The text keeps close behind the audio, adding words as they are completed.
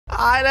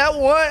Alright, that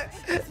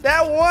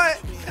one.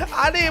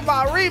 I need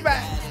my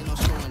rebound.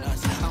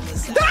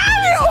 Damn!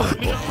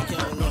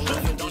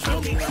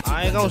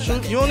 I ain't gonna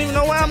shoot. You don't even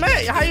know where I'm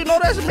at. How you know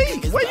that's me?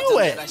 Where you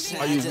at?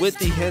 Are you with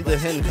the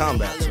hand-to-hand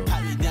combat? So,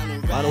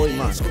 by the way,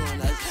 mine.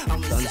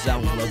 Guns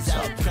down, gloves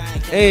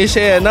up. Ain't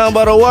sharing nothing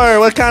but a word.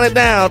 Let's count it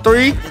down.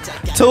 3,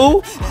 2,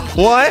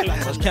 1.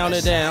 Let's count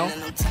it down.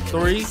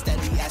 3,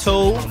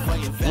 2,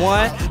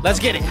 1. Let's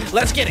get it.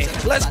 Let's get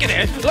it. Let's get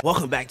it.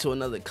 Welcome back to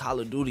another Call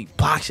of Duty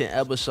boxing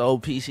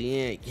episode,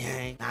 PCN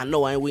gang. I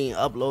know we ain't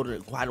uploaded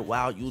in quite a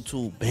while.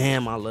 YouTube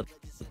banned my little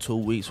 2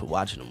 weeks for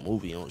watching a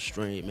movie on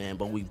stream, man,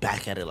 but we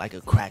back at it like a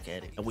crack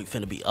addict, and we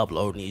finna be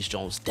uploading these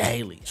joints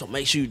daily. So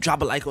make sure you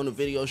drop a like on the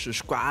video,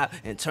 subscribe,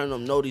 and turn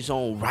them notices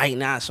on right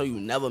now so you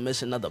never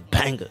miss another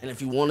banger. And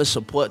if you want to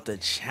support the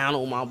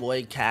channel, my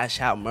boy,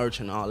 cash out, merch,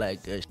 and all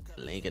that good shit,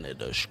 link in the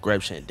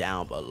description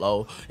down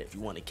below. If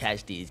you want to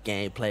catch these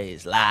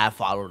gameplays live,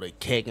 follow the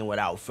kick, and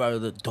without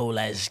further ado,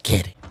 let's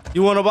get it.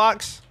 You want a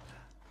box?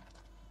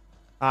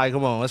 All right,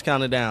 come on, let's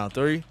count it down.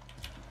 3,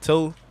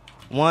 2,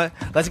 1.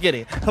 Let's get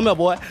it. Come here,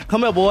 boy.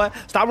 Come here, boy.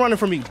 Stop running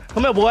from me.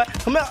 Come here, boy.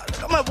 Come here.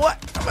 Come here, boy.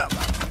 Come here.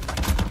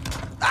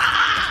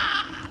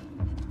 Ah!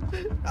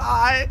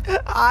 Alright,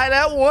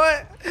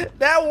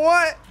 that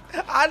one.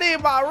 I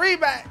need my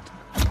rebound.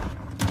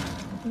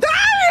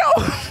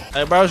 Damn!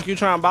 Hey, bro, you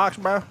trying to box,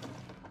 bro?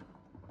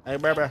 Hey,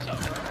 bro. Don't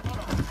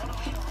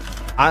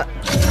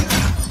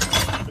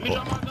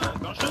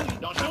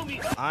shoot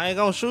me. I ain't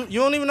gonna shoot. You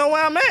don't even know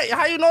where I'm at.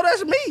 How you know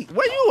that's me?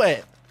 Where you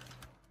at?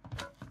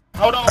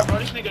 Hold on, bro.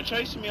 This nigga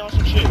chasing me on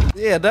some shit.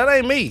 Yeah, that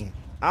ain't me.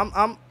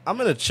 I'm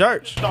in a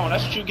church. No,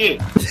 that's what you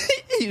get.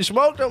 You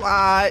smoked them?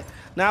 Alright.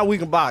 Now we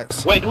can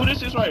box. Wait, who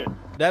this is right here?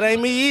 That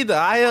ain't me either.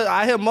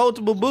 I hear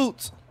multiple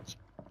boots.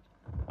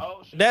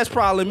 Oh, shit. That's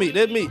probably me.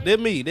 That's me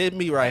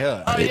right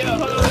here. Oh, yeah,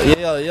 hold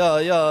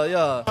on.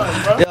 Yeah.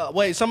 Bro. Yeah,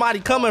 wait, somebody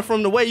coming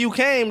from the way you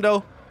came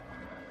though.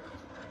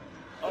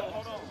 Oh,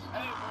 hold on.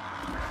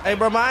 Hey,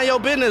 bro, mind your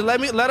business.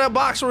 Let her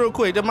box real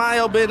quick. Just mind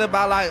your business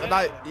about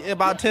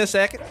about 10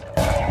 seconds.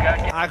 All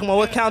right, come on,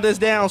 we'll count this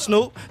down,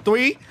 Snoop.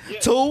 3,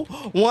 2,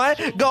 1,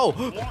 go.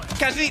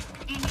 Catch it.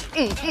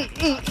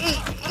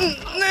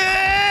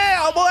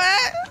 Yeah, boy.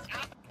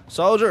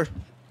 Soldier.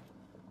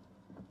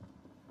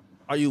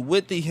 Are you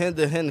with the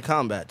hand-to-hand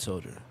combat,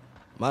 soldier?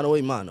 Mano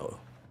a mano.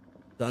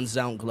 Guns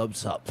down,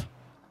 gloves up.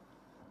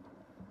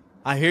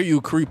 I hear you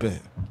creeping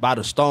by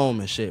the storm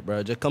and shit,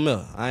 bro. Just come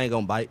here. I ain't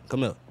gonna bite. Come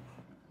here.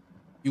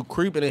 You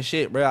creeping and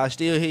shit, bro. I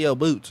still hear your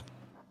boots.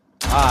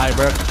 All right,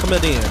 bro. Come here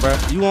then, bro.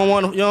 You don't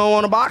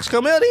want a box?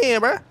 Come here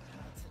then, bro.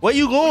 Where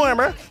you going,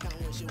 bro?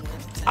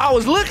 I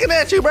was looking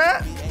at you,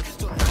 bro.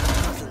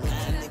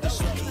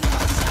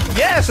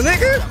 Yes,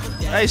 nigga.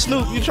 Hey,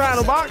 Snoop, you trying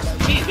to box?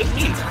 Me.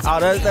 Oh,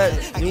 that's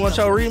that. You want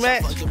your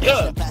rematch?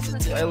 Yeah.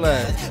 Say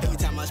less.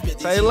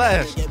 Say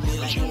less.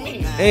 What you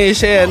mean? Ain't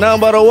sharing nothing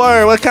but a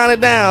word. Let's count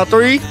it down.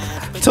 3,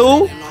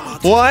 2,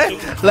 1.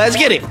 Let's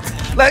get it.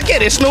 Let's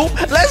get it, Snoop.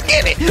 Let's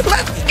get it.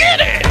 Let's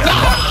get it.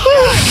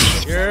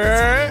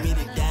 Yeah.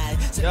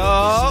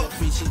 Yo.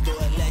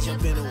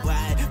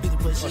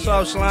 What's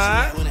up,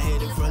 Slime?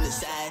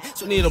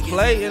 You need a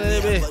plate in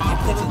it, bitch.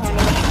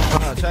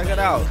 Check it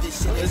out.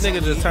 This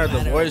nigga just turned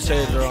the voice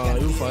changer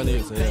on. You funny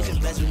as hell.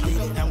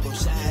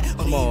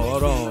 Come on,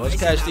 hold on. Let's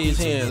catch these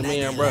hands, me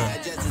and bro.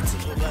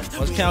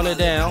 Let's count it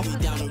down.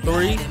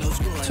 3,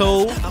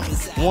 2,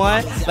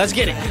 1. Let's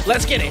get it.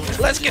 Let's get it.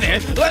 Let's get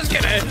it. Let's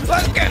get it.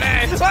 Let's get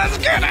it. Let's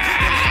get it.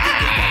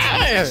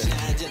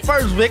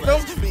 First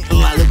victim.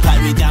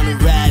 Down the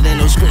ride and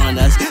no screwing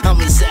us. I'm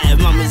a sad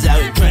mama's out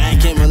here crying.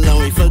 Came a long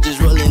way from just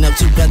rolling up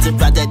 2 guns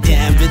about that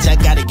damn bitch I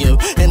gotta give.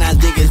 And I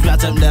think it's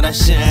about time that I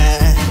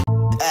shine.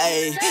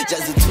 Hey,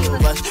 just the 2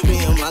 of us. Me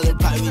and my little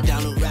pirate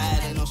down the ride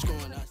and no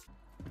screwing us.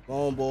 Come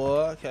on,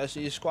 boy. Catch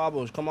these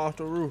squabbles. Come off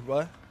the roof,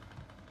 boy.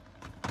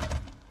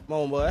 Come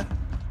on, boy.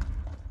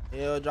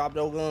 Yeah, drop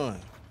your gun.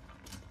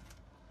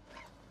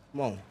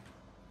 Come on.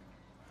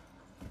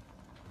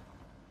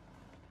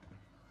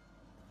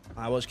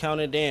 I was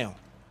counting down.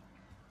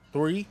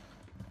 3,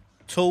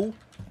 2,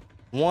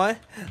 1.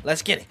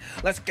 Let's get it.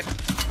 Let's get it.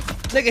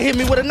 Nigga hit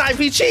me with a knife.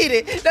 He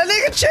cheated. That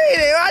nigga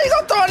cheated. Why you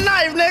gonna throw a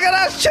knife, nigga?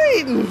 That's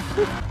cheating.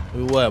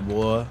 We what,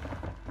 boy?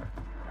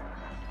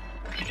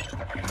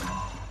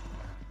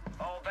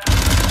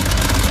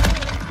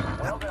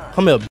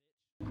 Come here.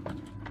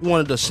 You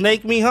wanted to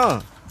snake me,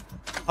 huh?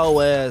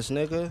 Hoe ass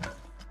nigga.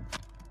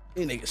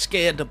 These niggas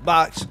scared to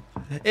box.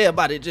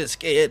 Everybody just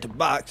scared to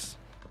box.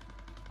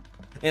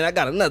 And I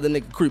got another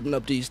nigga creeping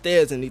up these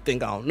stairs and he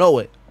think I don't know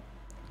it.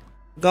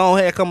 Go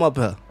ahead, come up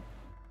here.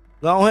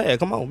 Go ahead,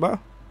 come on, bro.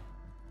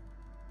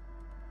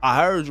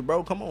 I heard you,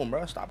 bro. Come on,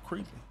 bro. Stop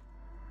creeping.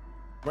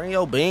 Bring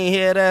your bean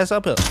head ass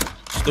up here.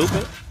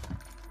 Stupid.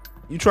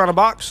 You trying to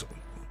box?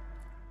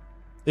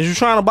 Is you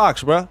trying to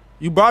box, bro?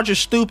 You brought your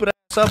stupid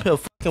ass up here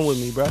fucking with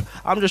me, bro.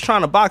 I'm just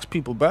trying to box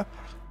people, bro.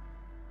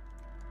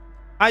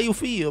 How you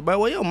feel, bro?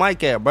 Where your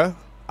mic at, bro?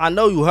 I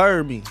know you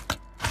heard me.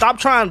 Stop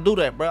trying to do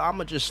that, bro.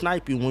 I'ma just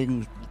snipe you when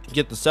you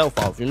get the self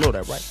off. You know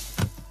that, right?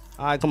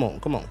 All right, come on,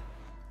 come on.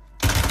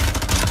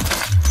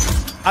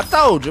 I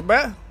told you,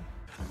 bro.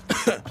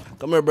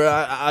 Come here, bro.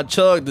 I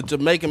chugged it to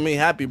making me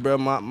happy, bro.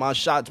 My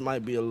shots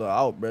might be a little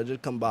out, bro.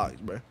 Just come box,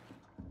 bro.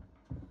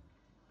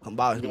 Come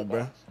box me,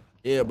 bro.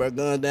 Yeah, bro.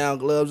 Guns down,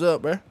 gloves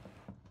up, bro.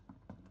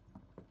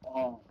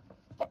 I'm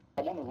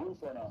on the roof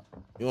right now.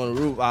 You on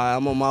the roof? Right,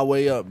 I'm on my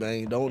way up,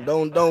 man.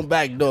 Don't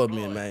backdoor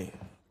me, man.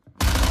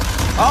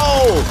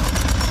 Oh!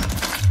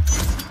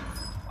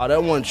 Oh,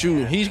 that wasn't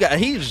you. He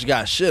just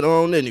got shit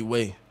on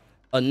anyway.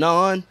 A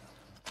non?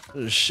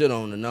 There's shit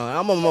on the non.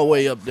 I'm on my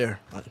way up there.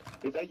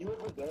 Is that you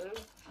over there?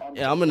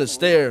 Yeah, I'm in the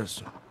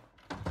stairs.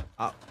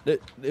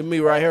 It's me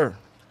right here.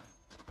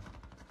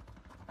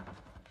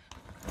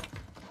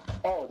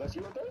 Oh, that's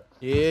you right there?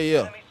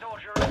 Yeah.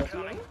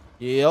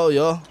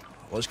 Yeah.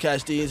 Let's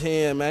catch these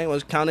hands, man.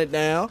 Let's count it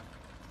down.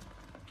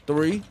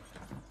 3,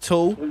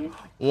 2,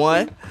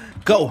 1,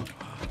 go.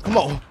 Come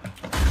on.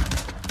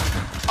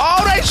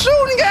 Oh, they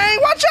shooting,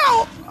 gang. Watch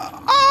out.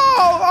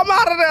 Oh, I'm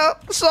out of there,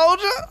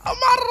 soldier. I'm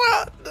out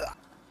of there.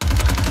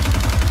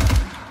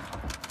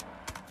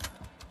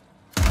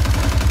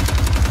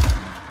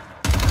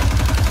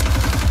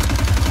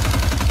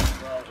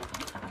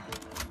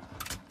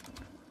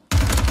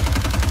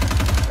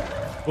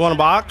 You want a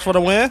box for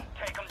the win?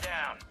 Take them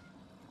down.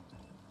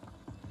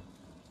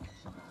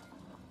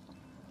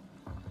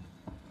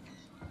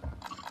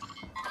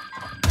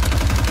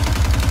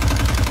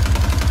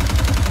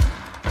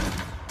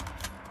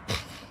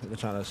 They're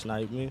trying to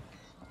snipe me.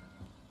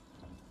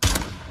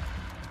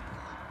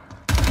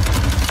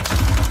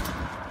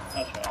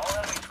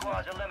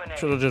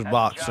 Should've just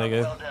boxed,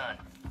 nigga.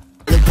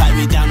 Pipe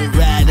me down the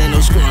ride, ain't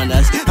no screwing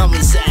us. I'm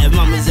a sad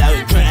mama's out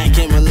here crying.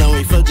 Came a long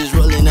way from just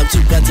rolling up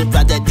 2 guns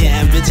about that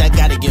damn bitch I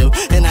gotta give.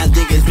 And I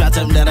think it's about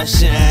time that I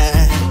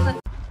shine.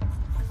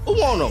 Who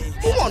want him?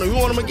 Who want him? You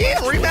want him again?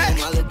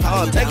 Rematch?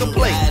 Take a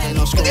plate.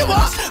 Give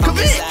up. Come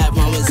in.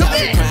 Come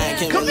in.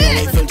 Come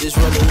in. From just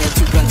rolling up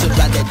 2 guns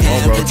about that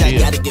damn bitch I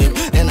gotta give.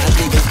 And I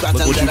think it's about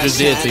time that I shine. Look what you just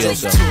did to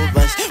yourself.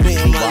 Me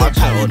and my little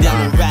pipe me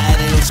down the ride,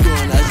 ain't no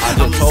screwing us. I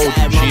just told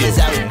you,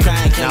 chill.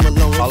 Now,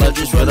 I'll let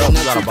you spit up. You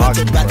got a box.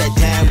 About that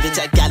damn bitch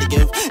I gotta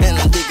give. And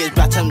I think it's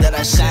about time that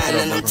I shine.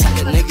 And I'm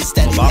tired of niggas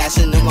steady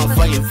gassing in my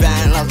fucking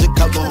van. Lost a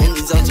couple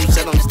homies on some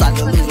shit, I'm starting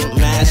to lose my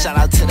man. Shout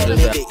out to that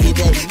nigga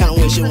E-Day. Kinda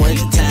wish it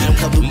was the time.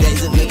 Couple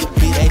days a nigga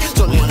B-Day.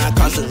 Told me when I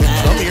cross the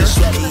line. I'm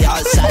sweaty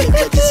outside,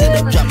 but just end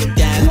up dropping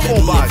down.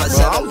 Baby, if I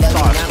said I'm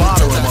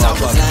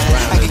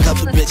I get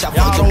couple bitch, I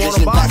fuck a bitch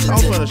and pass it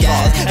to the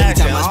gas. Every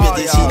time I spit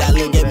this shit, I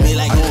look at me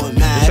like going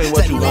mad.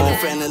 Take me with a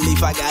friend and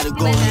leave, I gotta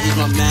go and ease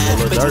my man.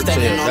 Bitches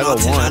standing on all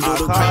 10, I do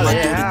the crime, I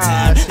do the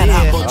time. And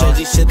I bought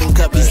Jersey shit, them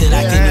cuppies that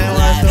I can't even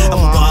lie. I'm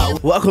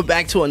a Welcome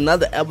back to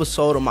another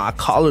episode of my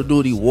Call of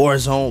Duty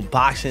Warzone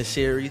boxing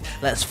series.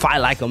 Let's fight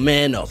like a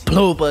man, a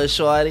blooper,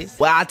 shorty.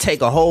 Where I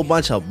take a whole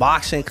bunch of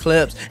boxing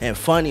clips and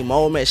funny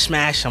moments,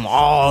 smash them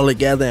all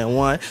together in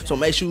one. So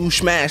make sure you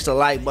smash the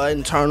like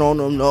button, turn on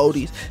them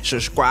notices,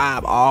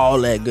 subscribe, all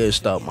that good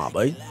stuff, my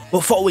boy.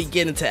 Before we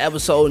get into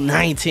episode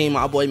 19,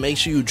 my boy, make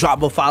sure you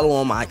drop a follow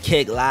on my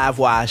Kick Live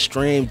where I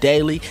stream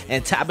daily,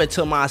 and tap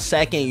into my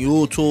second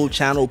YouTube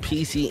channel,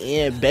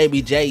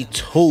 PCNBabyJ's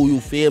 2, you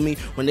feel me?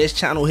 When this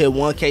channel hit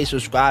 1K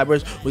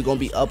subscribers, we're gonna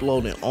be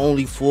uploading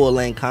only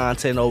full-length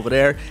content over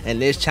there, and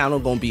this channel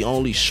gonna be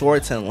only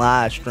shorts and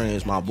live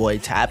streams, my boy.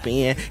 Tap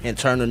in and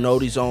turn the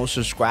notices on,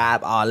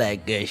 subscribe, all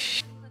that good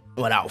shit.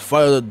 Without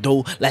further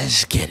ado,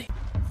 let's get it.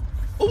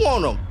 Who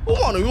want him? Who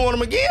want him? You want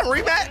him again?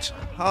 Rematch?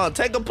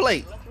 Take a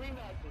plate.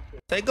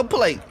 Take a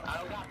plate.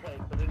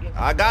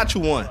 I got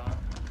you one.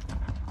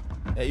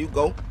 There you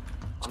go.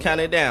 Let's count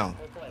it down.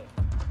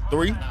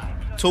 3,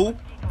 2,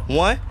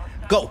 1,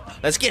 go.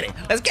 Let's get it.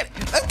 Let's get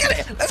it. Let's get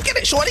it. Let's get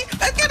it, shorty.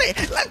 Let's get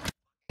it. Let's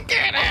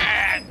get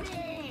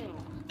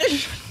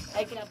it.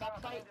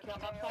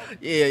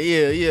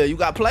 Yeah. You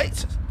got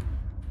plates?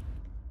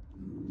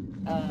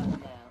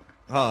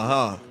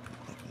 No.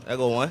 There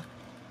go one.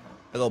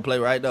 There go plate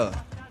right there.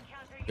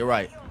 You're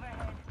right.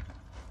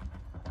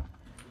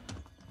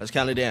 Let's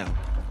count it down.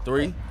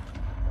 3,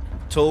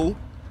 2,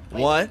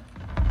 1,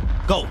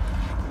 go.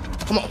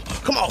 Come on.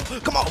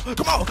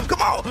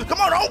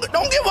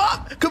 Don't give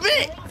up.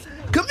 Commit.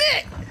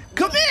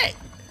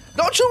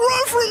 Don't you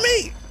run from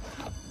me.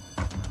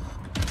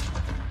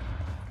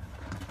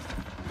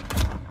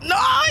 No,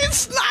 it's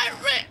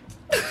sniping.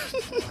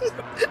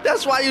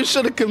 That's why you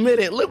should have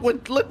committed. Look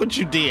what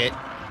you did.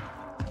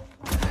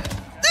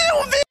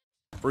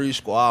 Free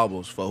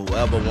squabbles for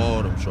whoever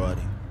want them,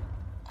 shorty.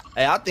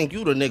 Hey, I think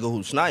you the nigga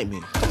who sniped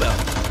me. Come here.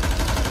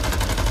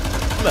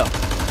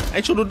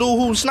 Ain't you the dude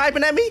who was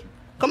sniping at me?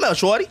 Come here,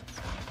 shorty.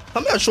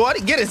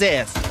 Get his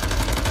ass.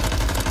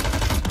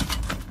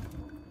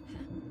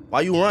 Why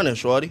you running,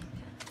 shorty?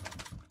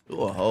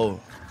 You a hoe.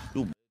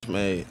 You bitch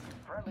made.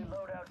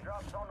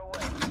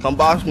 Come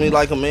box me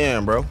like a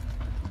man, bro.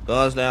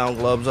 Guns down,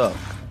 gloves up.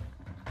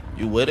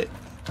 You with it?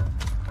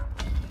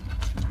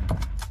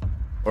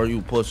 Or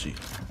you pussy?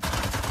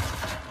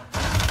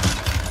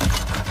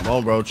 Come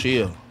on, bro,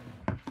 chill.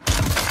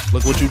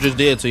 Look what you just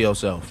did to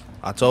yourself.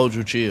 I told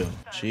you chill.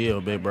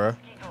 Chill, big bro.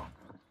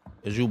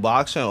 Is you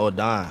boxing or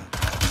dying?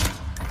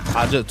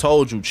 I just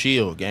told you,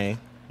 chill, gang.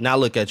 Now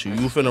look at you.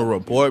 You finna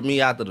report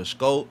me after the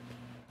scope?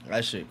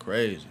 That shit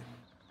crazy.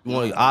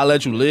 I'll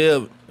let you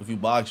live if you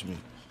box me.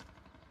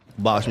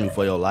 Box me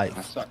for your life.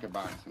 I suck at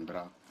boxing, but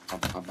I'll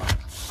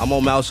box. I'm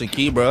on mouse and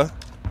key, bro.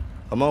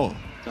 Come on.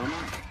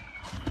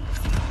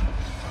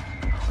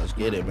 Let's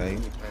get it,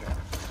 man.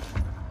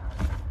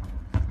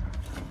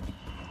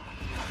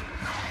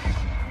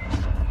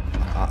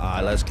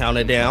 Let's count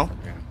it down.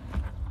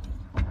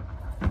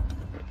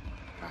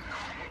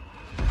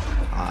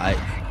 All right.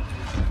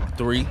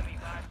 3,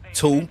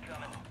 2,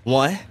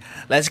 1.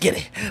 Let's get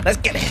it. Let's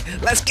get it.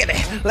 Let's get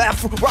it.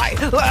 Left, right,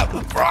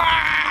 left,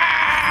 right.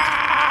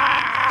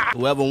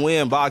 Whoever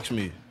win, box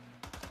me.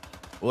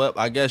 Well,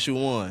 I guess you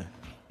won.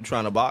 You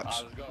trying to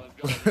box? Let's go.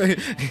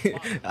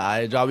 All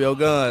right, drop your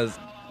guns.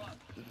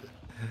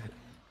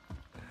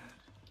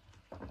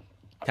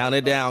 Count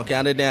it down.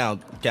 Count it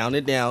down. Count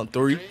it down.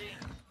 3,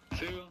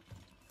 2,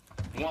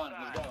 1.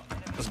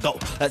 let's go.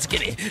 Let's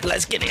get it.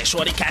 Let's get it,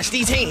 shorty. Catch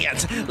these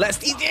hands. Let's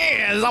these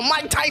hands. I'm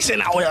Mike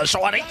Tyson out here,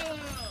 shorty.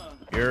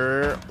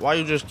 Why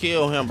you just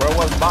kill him, bro?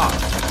 What's box?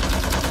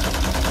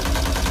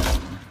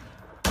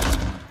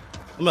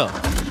 Come here.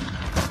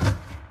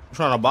 You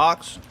trying to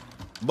box?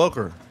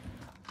 Booker.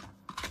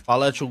 If I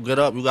let you get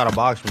up, you gotta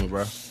box me,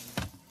 bro.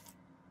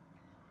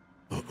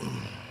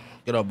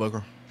 Get up,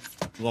 Booker.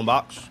 You gonna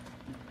box?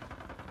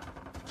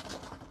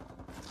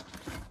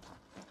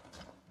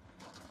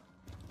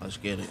 Let's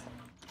get it.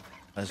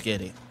 Let's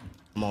get it.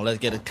 Come on, let's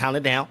get it. Count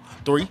it down.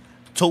 3,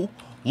 2,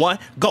 1,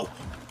 go.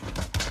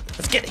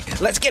 Let's get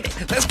it. Let's get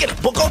it. Let's get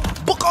it. Booker.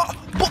 Booker.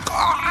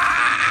 Booker.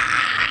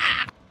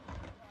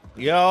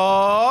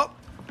 Yo.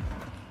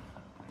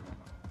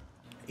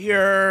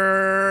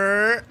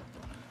 You're.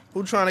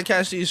 Who trying to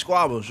catch these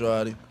squabbles,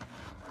 shawty?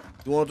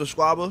 You want the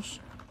squabbles?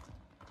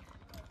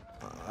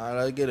 All right,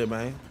 let's get it,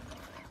 man.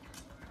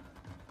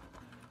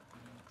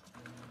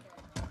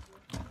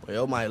 Well,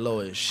 yo might low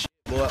as shit.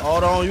 Boy,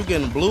 hold on, you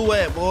getting blue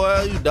at,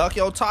 boy. You duck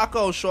your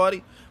taco,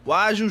 shorty.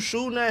 Why is you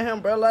shooting at him,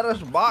 bro? Let us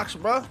box,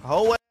 bro.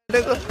 Whole ass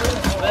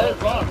nigga. Let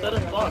us box. Let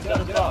us box. Let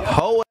us box.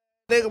 Whole ass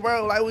nigga,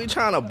 bro. Like we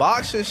trying to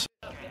box and shit.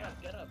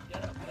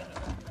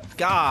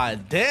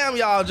 God damn,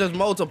 y'all just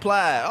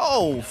multiplied.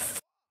 Oh,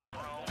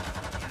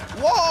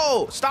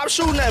 whoa. Stop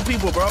shooting at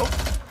people, bro.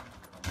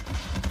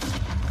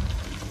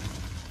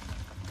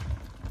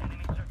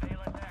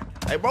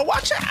 Hey, bro,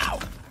 watch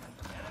out.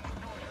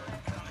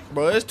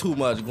 Bro, there's too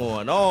much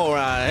going on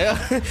right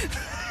here.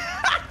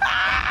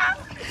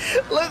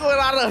 Look what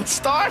I done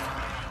start.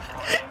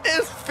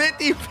 It's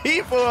 50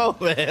 people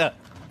over here.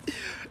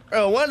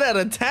 Bro, one at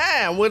a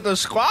time with the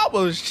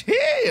squabbles.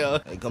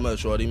 Chill. Hey, come here,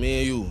 shorty. Me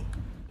and you.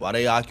 Why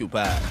they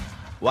occupied?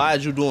 Why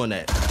is you doing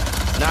that?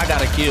 Now I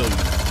gotta kill you.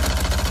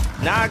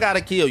 Now I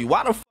gotta kill you.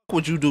 Why the fuck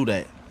would you do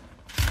that?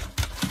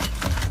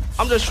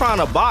 I'm just trying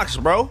to box,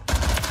 bro.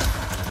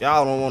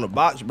 Y'all don't want to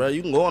box, bro.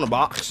 You can go in the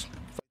box.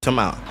 Come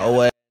out.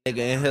 Oh, nigga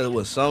in here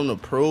with something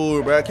to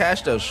prove, bro.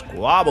 Catch the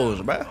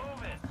squabbles, bro.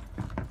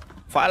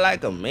 Fight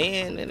like a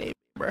man in it,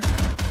 bro.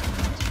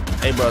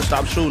 Hey, bro,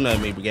 stop shooting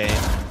at me, gang.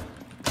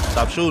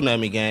 Stop shooting at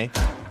me, gang.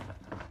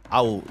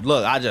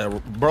 Look, I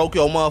just broke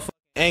your motherfucking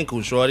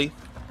ankle, shorty.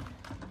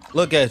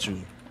 Look at you.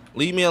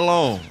 Leave me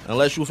alone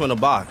unless you finna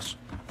box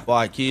before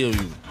I kill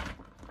you.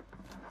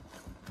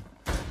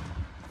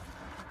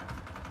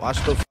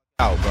 Watch the f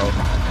out, bro.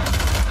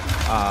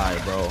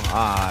 Alright, bro.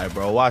 Alright,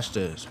 bro. Watch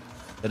this.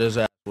 It is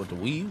that with the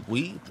we.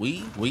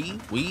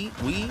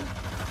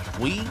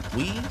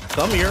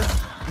 Come here.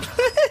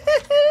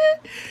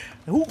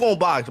 Who gonna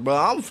box, bro?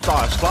 I'm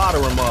start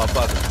slaughtering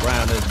motherfuckers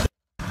around this.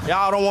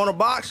 Y'all don't want to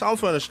box? I'm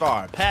finna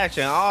start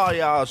patching all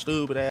y'all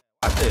stupid ass.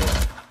 Watch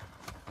this.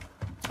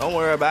 Don't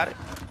worry about it.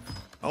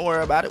 Don't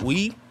worry about it.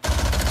 What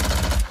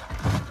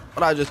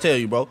I just tell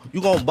you, bro?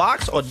 You gonna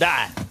box or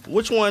die?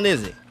 Which one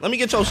is it? Let me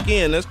get your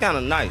skin. That's kind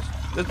of nice.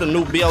 This the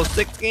new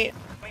BL6 skin.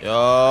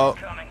 Yo.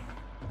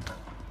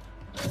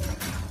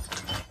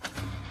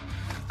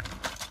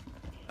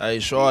 Hey,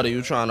 shorty,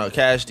 you trying to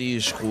catch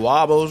these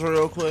squabbles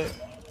real quick?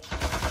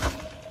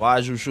 Why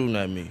is you shooting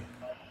at me?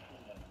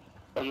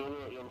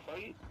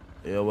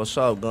 Yeah, what's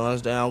up?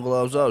 Guns down,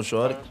 gloves up,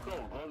 shorty.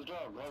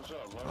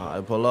 All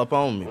right, pull up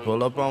on me.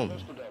 Pull up on me.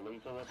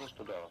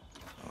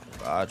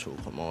 Got you.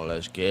 Come on,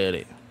 let's get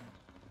it.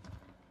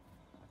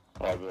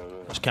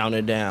 Let's count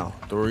it down.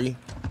 3,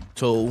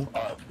 2,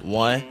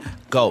 1,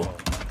 go.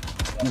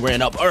 You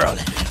ran up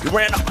early. You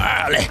ran up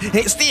early.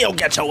 And still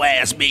get your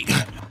ass beat.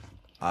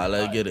 All right,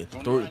 let's get it.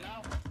 3,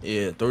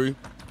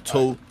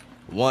 2,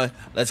 1.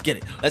 Let's get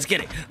it. Let's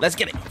get it. Let's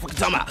get it. What you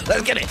talking about?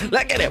 Let's get it.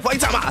 Let's get it. What you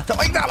talking about?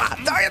 What you talking about?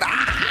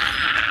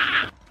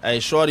 Hey,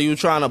 shorty, you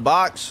trying to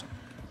box?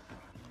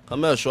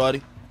 Come here,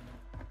 shorty.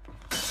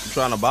 You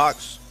trying to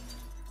box?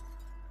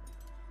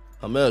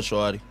 Come here,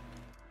 shorty.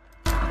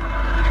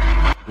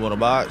 You want to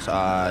box? All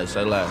right,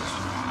 say less.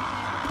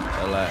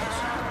 Say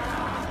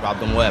less. Drop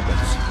them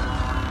weapons.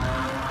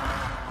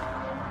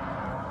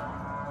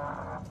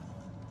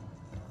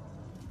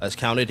 Let's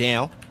count it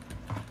down.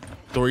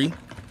 3,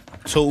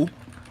 2,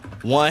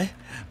 1,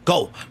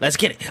 go. Let's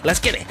get it. Let's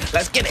get it.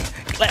 Let's get it.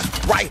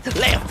 left,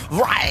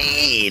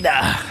 right.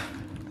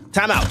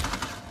 Time out.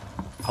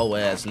 Hoe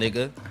ass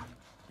nigga.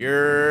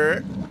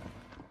 You're...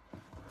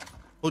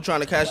 Who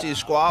trying to catch these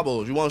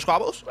squabbles? You want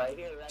squabbles?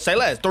 Say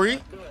less. 3,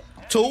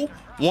 2,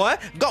 1,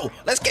 go.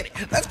 Let's get it.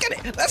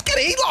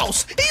 He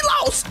lost.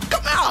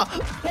 Come out.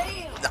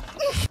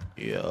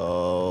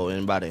 Yo,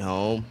 anybody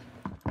home?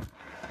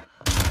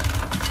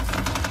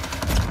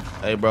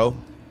 Hey, bro.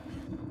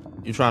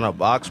 You trying to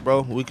box,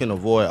 bro? We can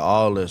avoid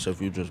all this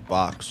if you just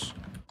box.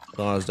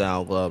 Guns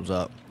down, gloves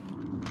up.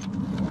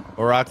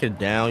 Or I could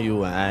down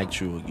you and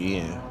ask you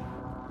again.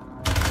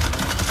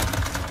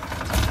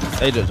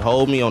 They just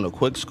hold me on the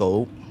quick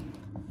scope.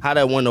 How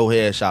that one no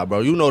headshot,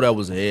 bro? You know that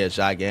was a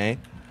headshot, gang.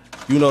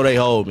 You know they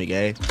hold me,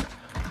 gang.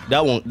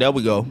 That one, there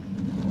we go.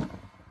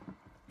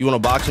 You want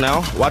to box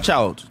now? Watch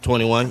out,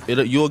 21.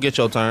 You'll get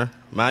your turn.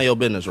 Mind your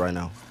business right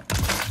now.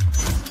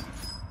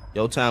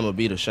 Your time will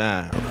be to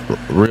shine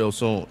real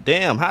soon.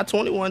 Damn, how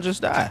 21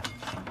 just died?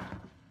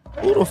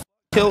 Who the f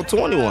killed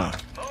 21?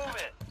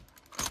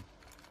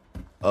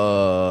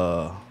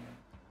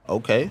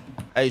 Okay.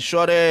 Hey,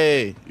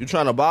 shorty, you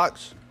trying to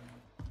box?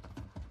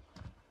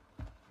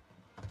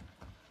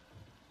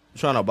 You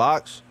trying to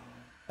box?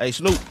 Hey,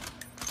 Snoop.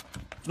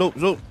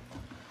 Snoop.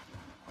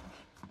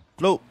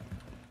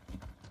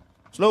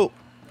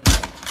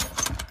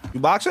 You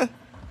boxing?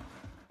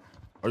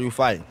 Or you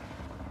fighting?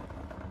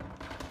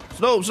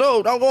 Snoop,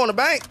 don't go in the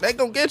bank. They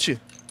gonna get you.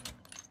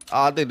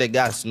 Oh, I think they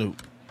got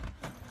Snoop.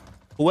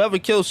 Whoever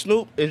killed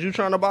Snoop, is you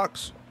trying to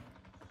box?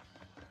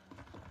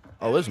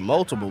 Oh, it's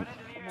multiple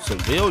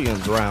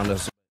civilians around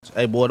us.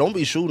 Hey, boy, don't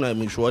be shooting at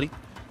me, shorty.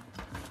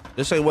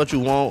 This ain't what you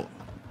want.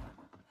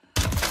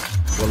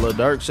 What Lil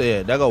Durk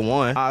said. That go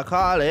one. I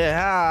call it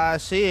how I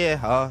see it,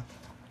 huh?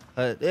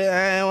 But this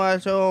ain't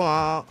what you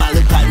want. I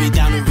look like we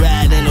down the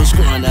ride, ain't no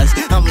screwing us.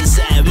 I'm a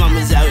sad,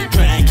 mama's out with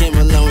crying. Came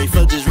along, we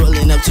folk just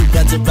rolling up 2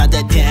 guns about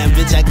that damn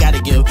bitch I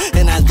gotta go.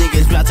 And I think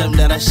it's about time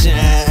that I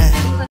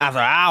shine. After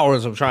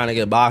hours of trying to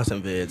get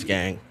boxing vids,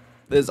 gang.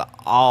 This is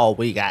all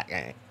we got,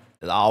 gang.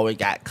 This is all we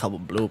got. Couple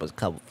bloopers,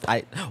 couple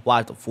fights.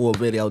 Watch the full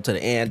video to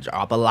the end.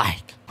 Drop a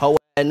like. Ho,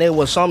 and there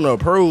was something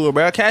to prove,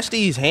 bro. Catch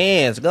these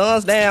hands.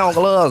 Guns down,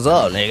 gloves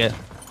up, nigga.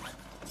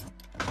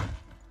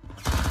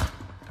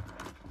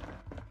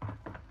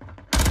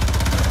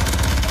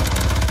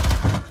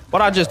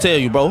 What I just tell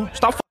you, bro?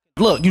 Stop.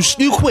 Look,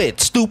 you quit,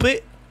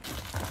 stupid.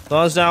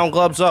 Guns down,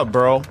 gloves up,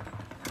 bro.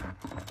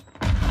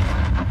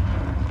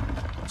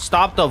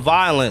 Stop the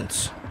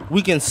violence.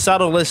 We can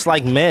settle this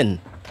like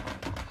men.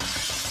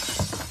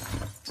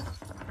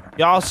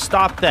 Y'all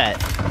stop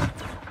that.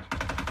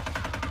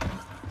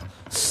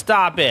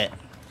 Stop it.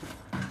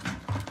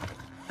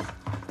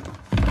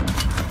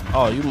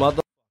 Oh, you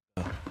mother.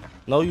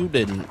 No, you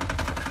didn't.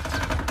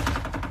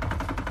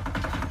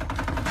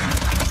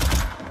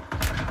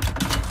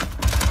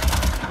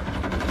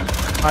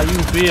 How you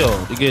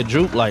feel to get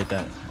juked like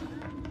that?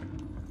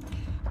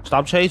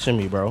 Stop chasing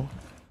me, bro.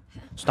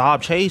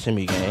 Stop chasing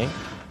me, gang.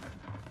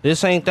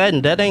 This ain't that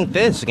and that ain't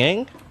this,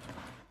 gang.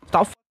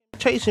 Stop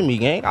chasing me,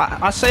 gang.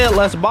 I said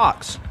let's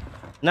box.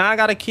 Now I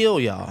gotta kill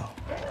y'all.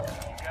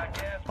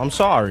 I'm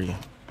sorry.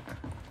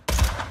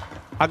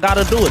 I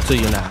gotta do it to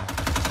you now.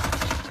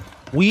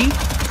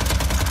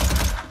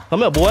 Come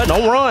here, boy.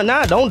 Don't run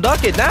now. Don't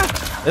duck it now.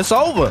 It's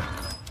over.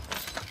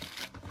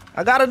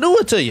 I gotta do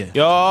it to you.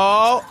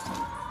 Yo.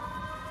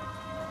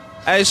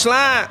 Hey,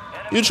 Slime.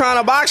 You trying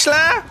to box,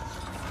 Slime?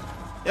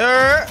 You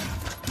heard?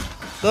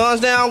 Guns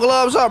down,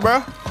 gloves up,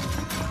 bro.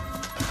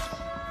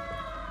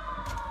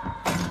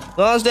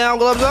 Guns down,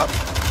 gloves up.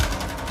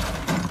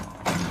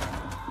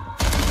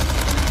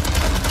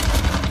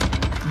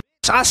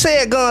 I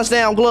said guns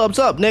down, gloves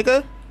up,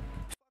 nigga.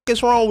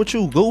 What's wrong with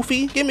you,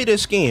 goofy? Give me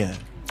this skin.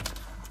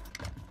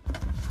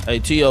 Hey,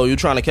 T.O., you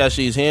trying to catch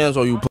these hands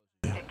or you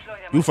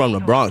You from the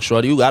Bronx,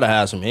 shorty. You gotta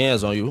have some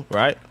hands on you,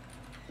 right?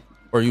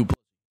 Or you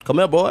come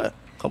here, boy.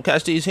 Come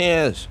catch these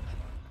hands.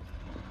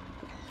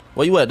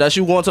 Where you at? That's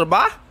you going to the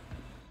bar?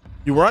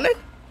 You running?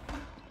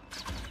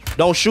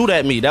 Don't shoot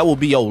at me. That will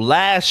be your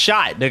last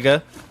shot,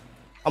 nigga.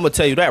 I'm gonna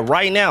tell you that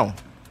right now.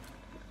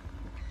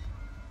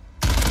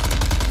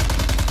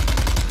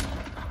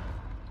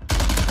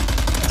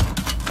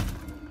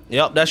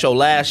 Yep, that's your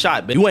last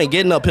shot, but you ain't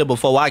getting up here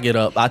before I get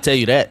up. I tell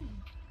you that.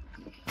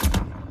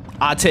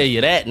 I tell you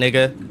that,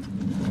 nigga.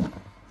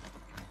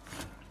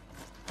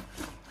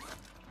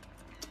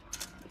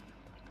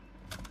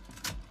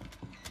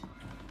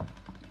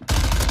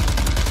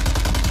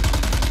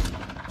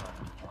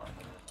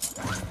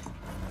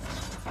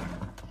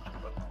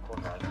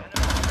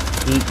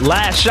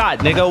 Last shot,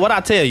 nigga. What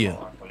I tell you?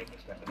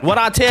 What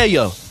I tell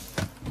you?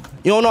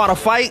 You don't know how to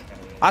fight?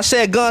 I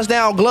said guns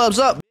down, gloves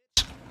up,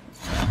 bitch.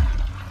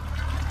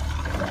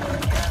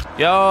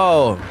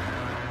 Yo.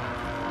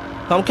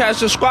 Come catch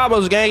the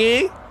squabbles,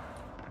 gangy.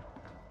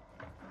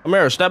 Come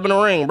here, step in the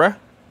ring, bruh.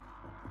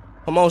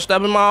 Come on,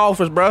 step in my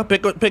office, bruh.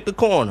 Pick a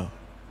corner.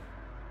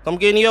 Come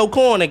get in your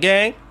corner,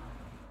 gang.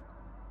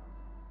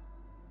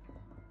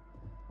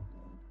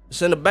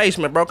 It's in the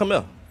basement, bro. Come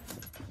here.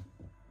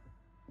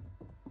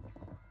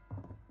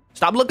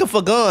 Stop looking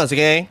for guns,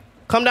 gang.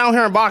 Come down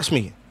here and box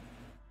me.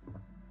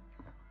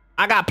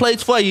 I got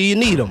plates for you. You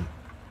need them.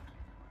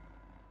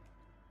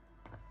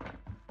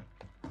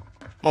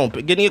 Come on,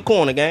 get in your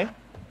corner, gang.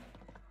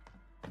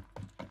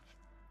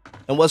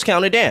 And what's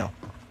counted down?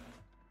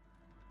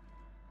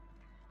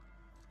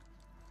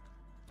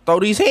 Throw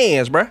these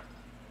hands, bruh.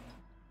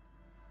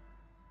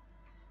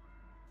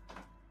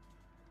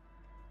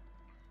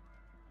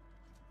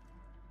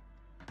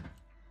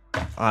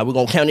 All right, we're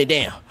gonna count it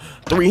down.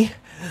 3,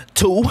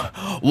 2,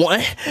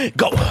 1,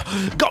 go,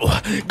 go,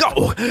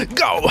 go,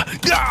 go,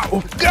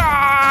 go, go.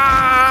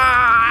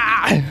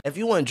 If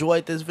you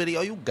enjoyed this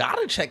video, you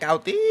gotta check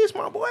out these,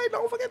 my boy.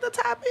 Don't forget to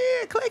tap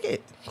in. Click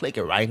it. Click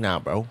it right now,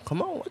 bro.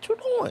 Come on, what you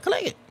doing?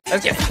 Click it.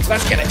 Let's get it.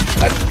 Let's get it.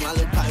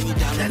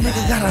 That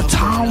nigga got a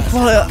Tom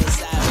flip.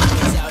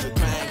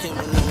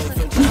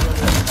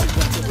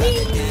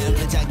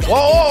 Whoa,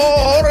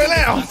 hold it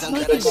now.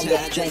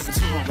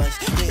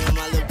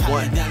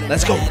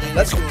 Let's go.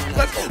 Let's go.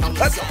 Let's go.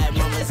 Let's go.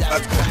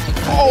 Let's go.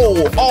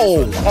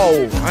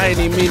 Oh. I ain't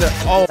even mean to.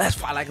 Oh. Let's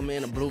fight like a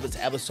man in blue. It's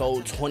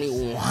episode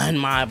 21,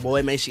 my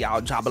boy. Make sure y'all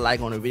drop a like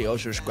on the video,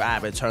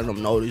 subscribe, and turn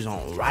them notices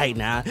on right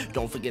now.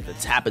 Don't forget to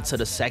tap into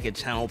the second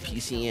channel,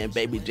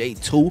 PCNBabyJ's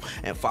 2,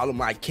 and follow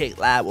my Kick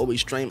Live where we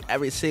stream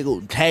every single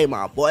day,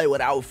 my boy.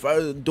 Without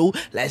further ado,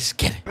 let's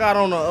get it. I got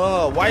on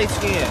the white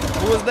skin.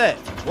 Who is that?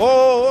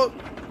 Whoa.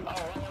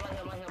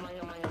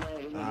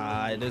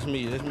 Alright, this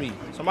me.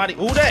 Somebody,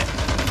 who that?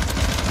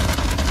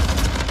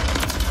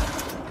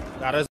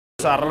 Got us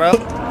out of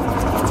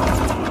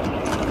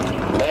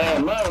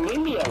Man, leave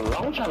me alone.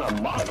 I'm trying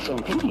to box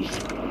in peace.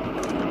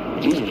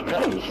 Jesus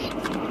Christ.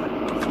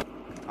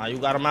 You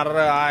got him out of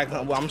there. Alright,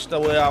 well, I'm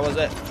still where I was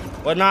at.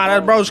 Well, nah,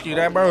 that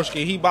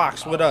broski. He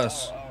boxed with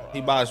us.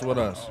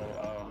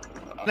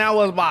 Now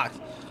what's boxed?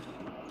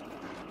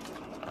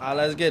 Alright,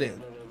 let's get it.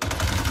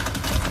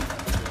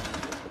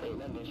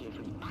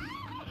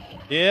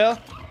 Yeah.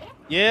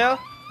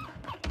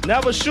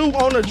 Never shoot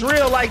on a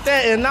drill like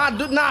that and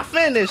not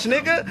finish,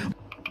 nigga.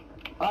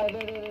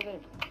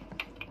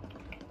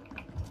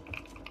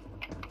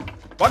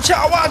 Watch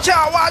out.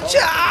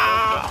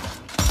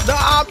 The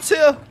op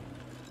tier.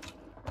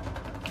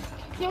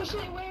 Yo,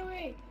 shit,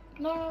 wait.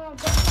 No.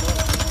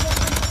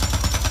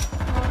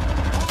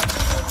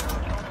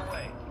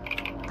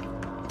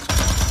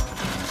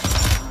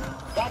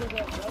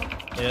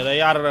 Yeah,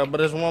 they out of there, but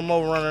there's one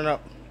more running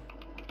up.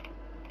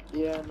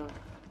 Yeah, no.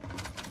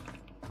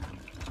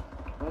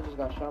 I just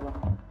got shot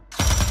behind.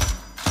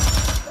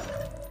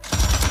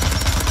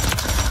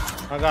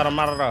 I got him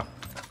out of there.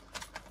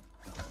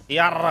 He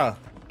out of there.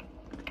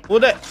 Who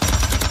that?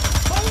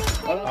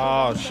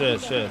 Oh,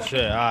 shit.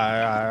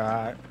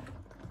 Alright.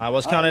 I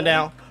was counting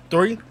down.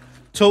 3,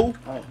 2,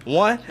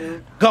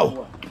 1,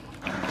 go.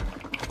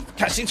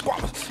 Catch these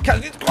squabbles.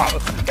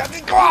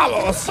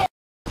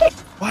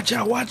 Watch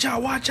out.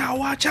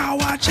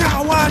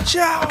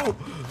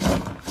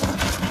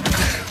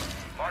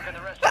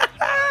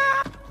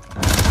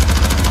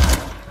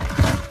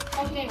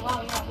 Okay,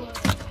 wow, yeah.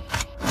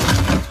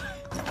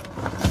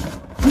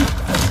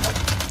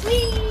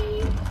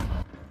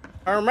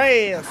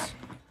 Hermes.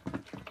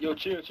 Yo,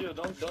 chill.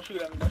 Don't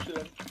shoot at me.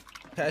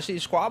 Catch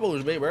these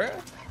squabbles, baby, bro.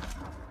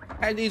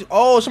 Catch these.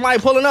 Oh, somebody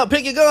pulling up.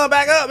 Pick your gun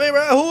back up, baby,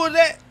 bro. Who is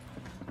that?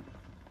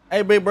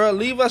 Hey, big bro,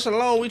 leave us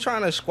alone. We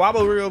trying to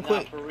squabble real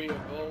quick. For real,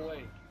 go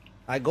away.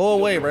 Go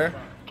away, bro.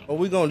 Or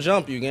we gonna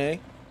jump you, gang.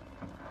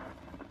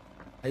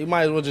 Hey, you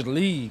might as well just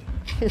leave.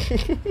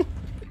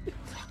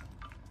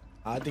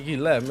 I think he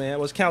left, man.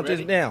 Let's count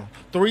this down.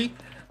 3,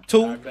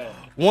 2,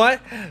 1,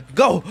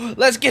 go.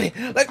 Let's get it.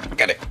 Let's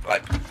get it.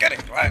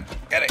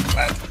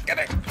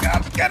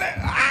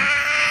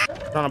 Ah!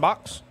 Trying to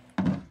box.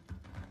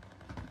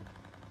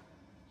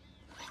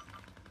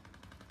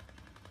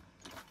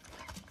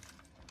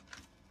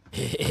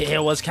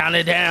 It was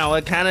counted down.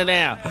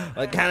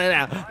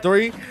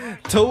 3,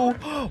 2,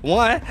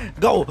 1,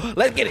 go.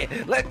 Let's get it.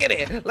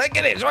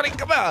 Shorty,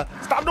 come on.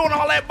 Stop doing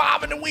all that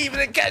bobbing and weaving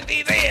and catch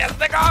these hands,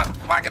 nigga.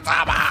 Fucking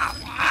time out.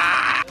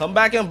 Ah. Come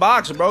back and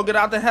box, bro. Get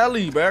out the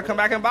heli, bro. Come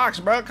back and box,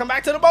 bro. Come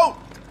back to the boat.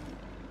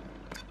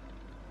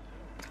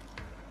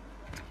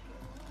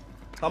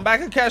 Come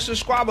back and catch the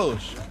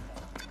squabbles.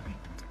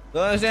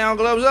 Guns down,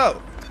 gloves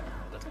up.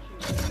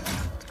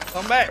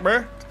 Come back,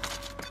 bro.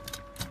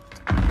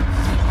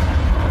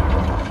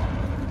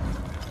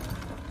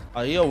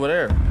 Oh, he over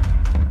there.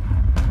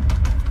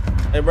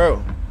 Hey,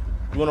 bro.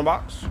 You want a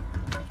box?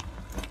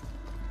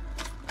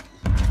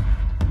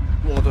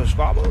 You want the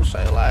squabbles?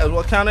 Say lies.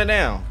 Well, count it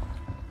down.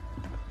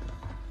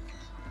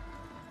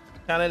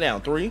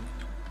 3,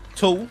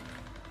 2,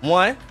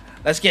 1.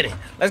 Let's get it.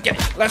 That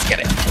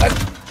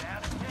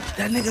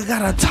nigga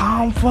got a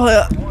Tom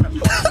flip.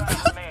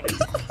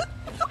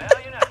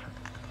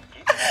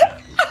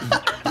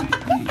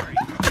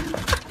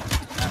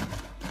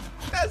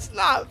 That's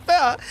not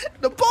fair.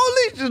 The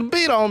police just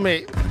beat on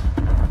me.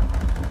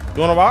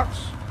 You want a box?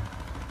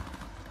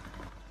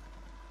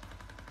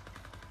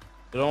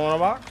 You don't want a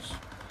box?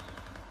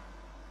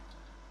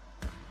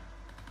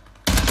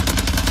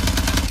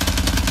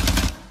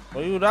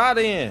 Where you die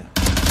then?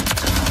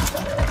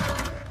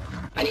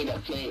 I need a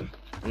play.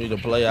 You need to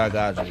play, I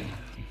got you.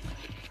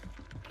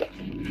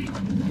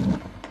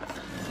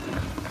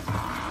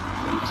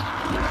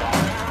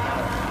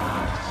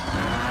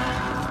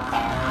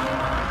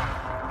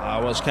 I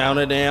was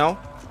counting down.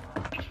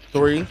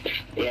 3,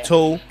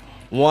 2,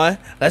 1.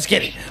 Let's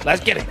get it.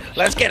 Let's get it.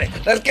 Let's get it.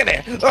 Let's get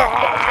it.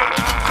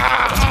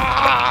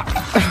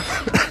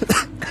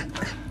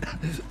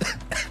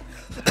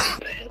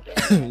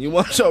 You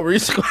want your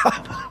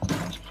resquad?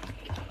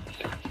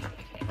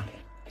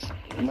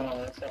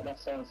 No, that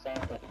sounds like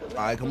All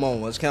right, come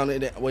on. Let's count it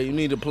down. Wait, you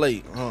need to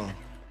play, huh?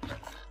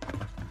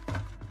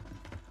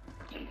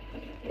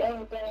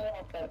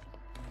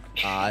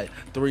 All right,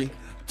 3,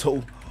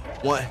 2,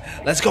 1.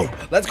 Let's go.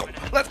 Let's go.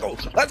 Let's go.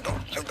 Let's go.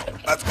 Let's go.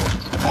 Let's go.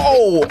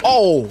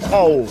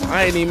 Oh.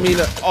 I ain't even mean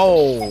to.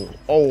 Oh.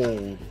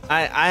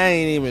 I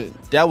ain't even.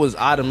 That was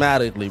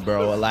automatically,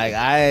 bro. Like,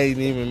 I ain't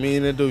even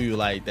mean to do you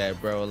like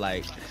that, bro.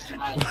 Like,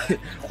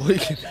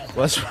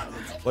 let's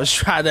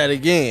try that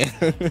again.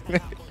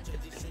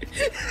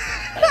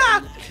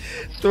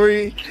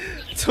 3,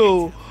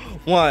 2,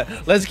 1.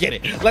 Let's get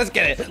it. Let's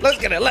get it. Let's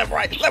get it. Left,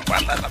 right, left,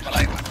 right, left,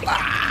 right, left,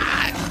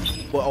 right.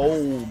 But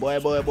oh, boy.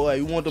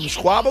 You want them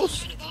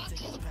squabbles?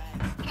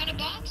 Got a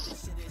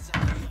box?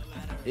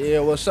 Yeah,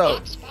 what's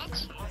up?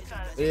 Box?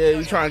 Yeah,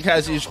 you trying to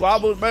catch these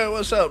squabbles, man?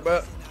 What's up,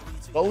 bro?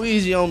 Go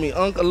easy on me.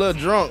 Unc a little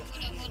drunk.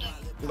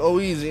 Go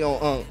easy on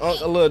Unc.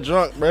 Unc a little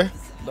drunk, bro.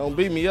 Don't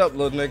beat me up,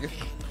 little nigga.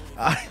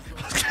 All right.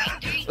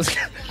 Let's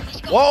go.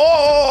 Whoa,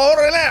 hold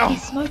it now.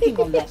 He's smoking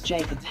on that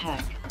Jacob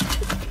pack.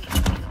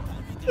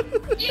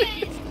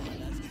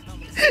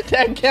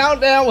 That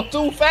countdown was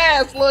too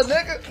fast, little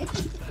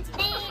nigga.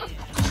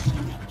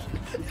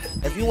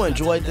 If you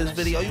enjoyed this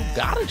video, you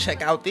gotta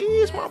check out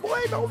these, my boy.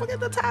 Don't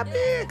forget to tap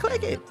in.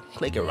 Click it.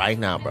 Click it right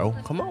now, bro.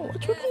 Come on,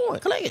 what you doing?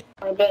 Click it.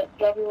 I bet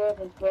W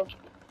weapons, bro.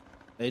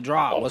 They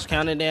drop. What's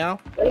counting down?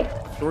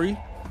 3,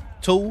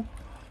 2,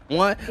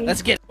 1.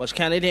 Let's get it. What's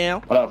counting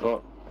down? What up,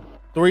 bro?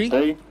 3,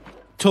 3,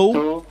 2.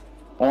 2,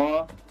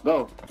 1,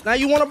 go. Now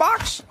you want a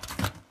box?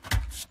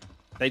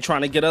 They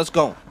trying to get us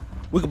going.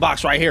 We can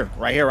box right here.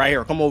 Right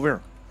here. Come over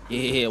here.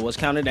 Yeah. What's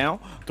counting down?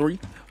 3,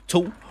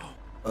 2.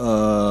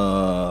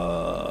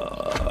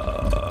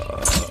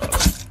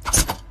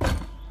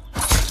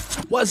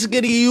 What's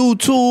good,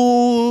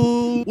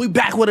 YouTube? We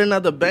back with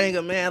another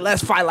banger, man.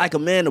 Let's fight like a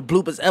man. The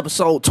bloopers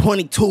episode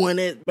 22 in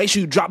it. Make sure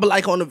you drop a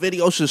like on the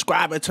video,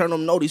 subscribe, and turn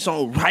them notice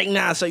on right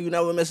now so you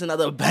never miss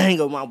another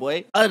banger, my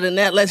boy. Other than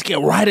that, let's get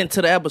right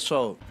into the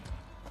episode.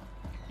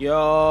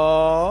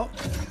 Yo,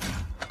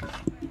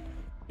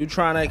 you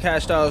trying to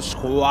catch those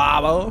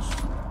squabbles?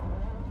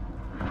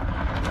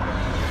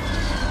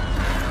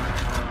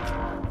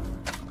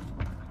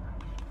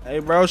 Hey,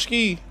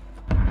 broski.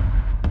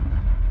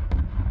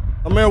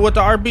 Come here with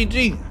the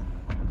RPG.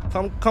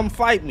 Come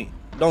fight me.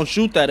 Don't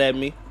shoot that at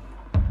me.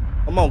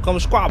 Come on, come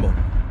squabble.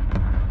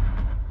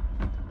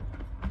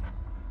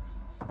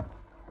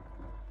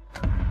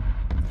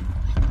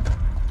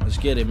 Let's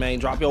get it, man.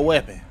 Drop your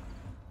weapon.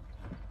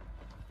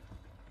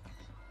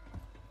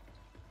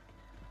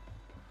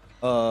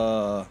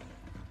 Hello?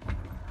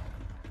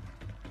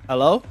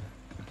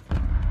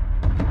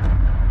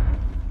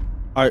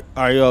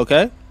 Are you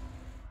okay?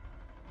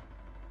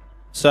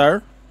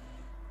 Sir?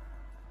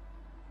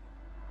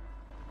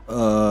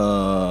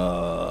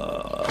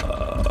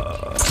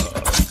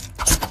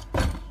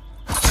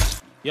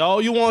 Yo,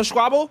 you want to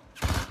squabble?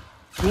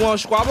 You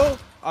want to squabble?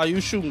 Are you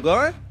shooting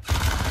gun?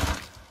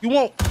 You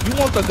want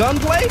the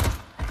gunplay?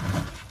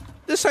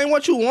 This ain't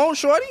what you want,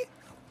 shorty.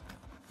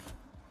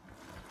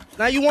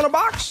 Now you want a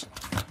box?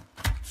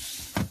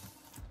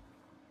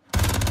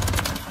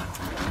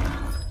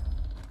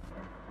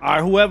 All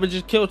right, whoever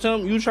just killed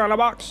him, you trying to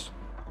box?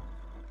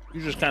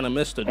 You just kind of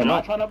missed the jump. Am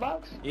I trying to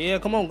box? Yeah,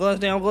 come on, guns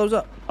down, gloves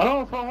up.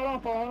 Hold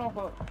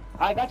on.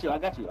 I got you.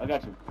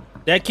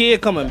 That kid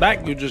coming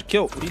back, you just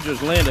killed. He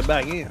just landed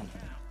back in.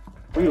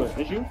 Who you?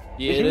 It's you?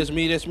 Yeah,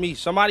 that's me.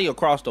 Somebody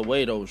across the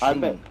way, though. I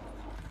bet.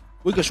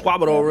 We can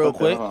squabble though real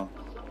quick. On,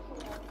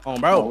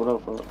 bro. What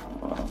up, bro?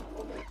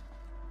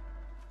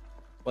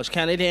 Let's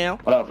count it down.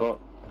 What up, bro?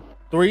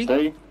 3,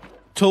 2,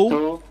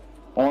 2,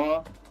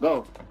 1,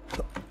 go.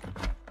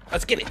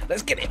 Let's get it.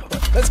 Let's get it.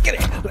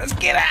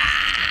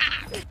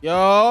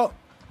 Yo.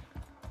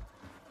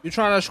 You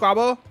trying to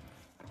squabble?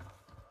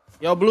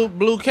 Yo,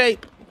 blue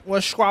cape.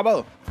 What's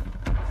squabble?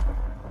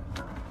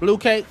 Blue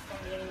cape.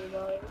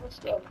 Let's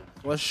go.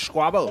 What's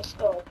squabble? Let's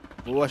go.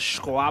 What's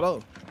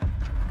squabble?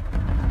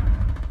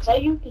 Is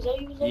that you?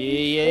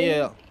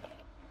 Yeah.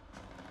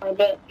 I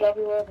bet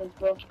W weapons,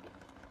 bro.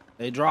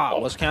 They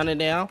drop. What's counting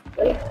down?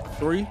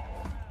 3,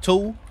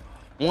 2,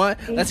 1.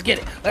 Let's get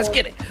it.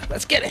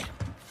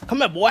 Come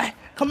here, boy.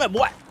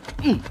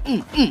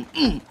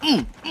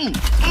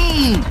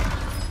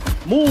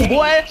 Move,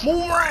 boy.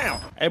 Move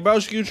around. Hey, bro,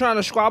 you trying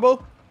to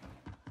squabble?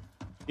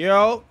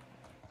 Yo,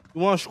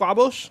 you want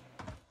squabbles?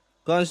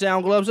 Guns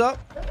down, gloves up.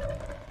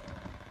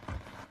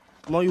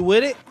 Come on, you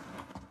with it?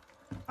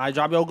 All right,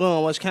 drop your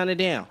gun. Let's count it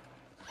down.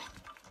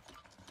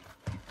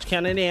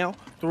 counting down.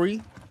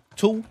 3,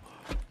 2,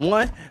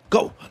 1,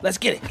 go. Let's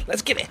get it.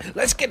 Let's get it.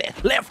 Let's get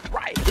it. Left,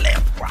 right,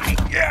 left, right.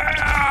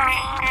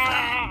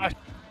 Yeah.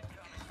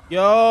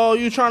 Yo,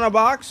 you trying to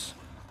box?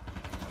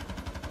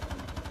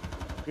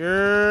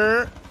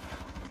 Yeah.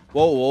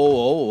 Whoa, whoa,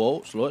 whoa,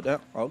 whoa. Slow it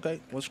down.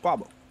 Okay, let's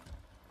squabble.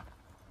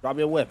 Drop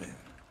your weapon.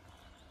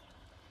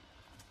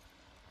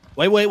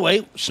 Wait, wait,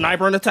 wait.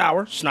 Sniper in the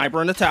tower. Sniper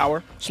in the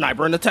tower.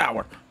 Sniper in the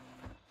tower.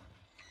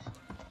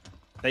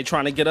 They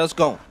trying to get us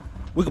going.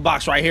 We can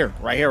box right here.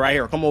 Right here, right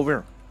here. Come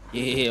over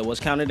here. Yeah, let's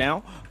count it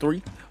down.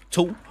 3,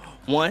 2,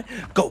 1,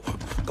 go. Go,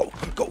 go,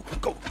 go,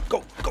 go,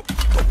 go, go,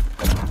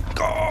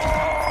 go.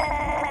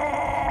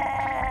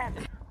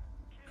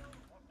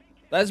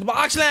 Let's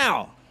box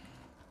now.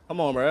 Come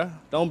on, bro.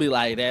 Don't be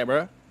like that,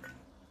 bro.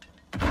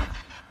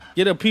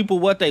 Get the people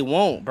what they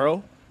want,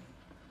 bro.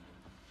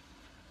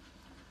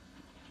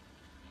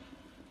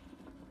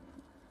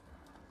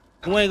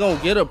 You ain't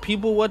gonna get the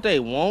people what they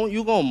want?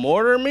 You gonna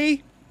mortar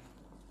me?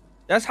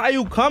 That's how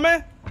you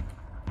coming?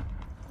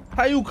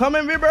 How you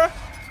coming, big bro?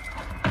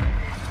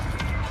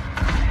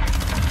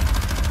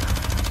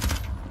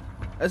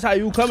 That's how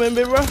you coming,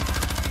 big bro?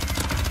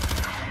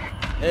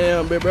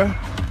 Damn, big bro.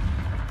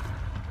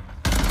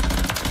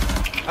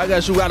 I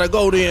guess you gotta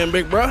go then,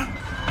 big bro.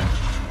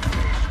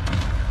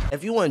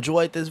 If you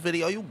enjoyed this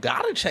video, you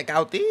gotta check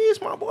out these,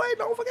 my boy.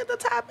 Don't forget to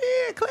tap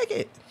in. Click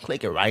it.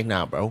 Click it right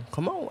now, bro.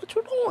 Come on, what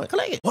you doing?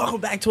 Click it.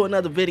 Welcome back to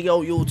another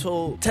video,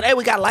 YouTube. Today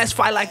we got Let's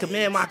Fight Like a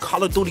Man, my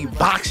Call of Duty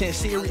boxing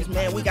series,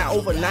 man. We got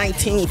over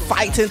 19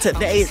 fights in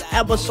today's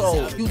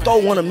episode. You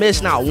don't want to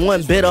miss not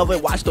one bit of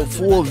it. Watch the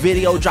full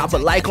video. Drop a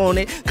like on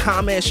it.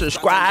 Comment,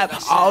 subscribe,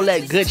 all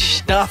that good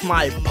stuff,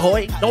 my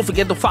boy. Don't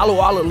forget to follow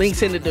all the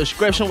links in the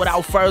description.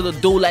 Without further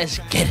ado, let's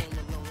get it.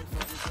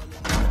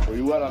 Where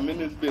you at? I'm in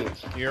this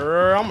bitch.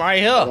 Yeah, I'm right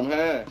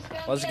here.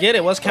 Let's get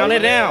it. Let's count it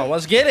down.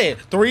 Let's get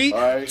it. 3,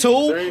 right,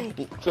 2,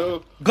 3,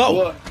 2,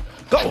 go. 1.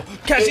 Go.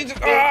 Catch it.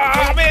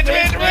 Ah, bitch.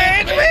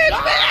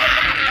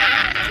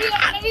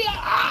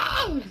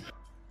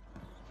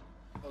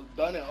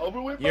 Done and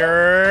over with, bro?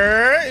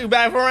 Yeah, you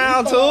back for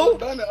round 2?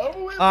 Done and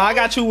over with, I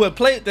got you with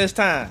plate this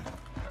time.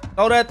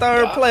 Throw that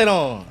third plate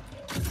on.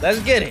 Let's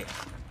get it.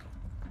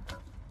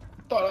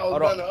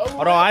 Hold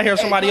on, I hear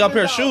somebody up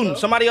here shooting.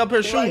 Somebody up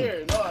here shooting.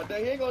 No,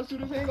 he ain't gonna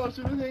shoot us. He ain't gonna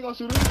shoot us. He ain't gonna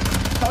shoot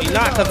us. He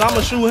not, because I'm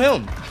going to shoot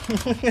him.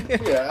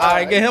 Yeah, all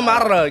right, get him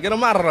out of there. Get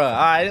him out of there. All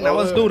right, now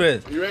let's do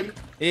this. You ready?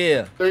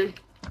 Yeah. 3,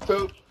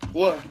 2,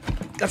 1.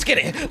 Let's get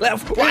it.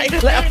 Left, right,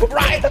 left,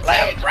 right,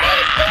 left,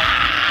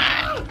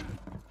 right.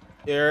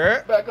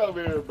 Yeah. Back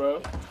over here,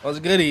 bro. What's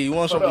goody? You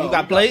want some? You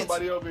got plates?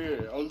 Somebody over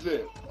here. On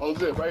zip,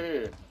 right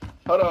here.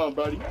 Hold on,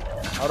 buddy.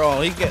 Hold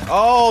on. He get.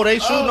 Oh, they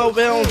shooting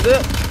over there on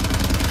zip.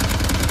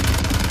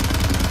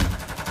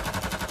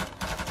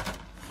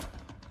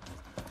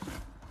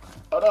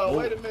 Hold on,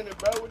 wait a minute,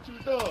 bro. What you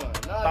doing?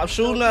 Stop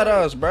shooting at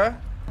us, bro.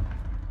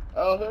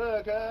 Oh,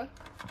 hood, huh?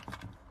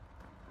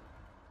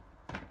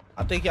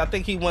 I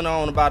think he went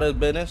on about his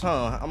business,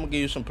 huh? I'm gonna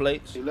give you some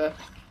plates. He left?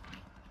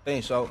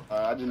 Think so.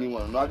 Alright, I just need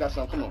one. No, I got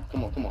some. Come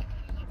on.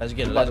 Let's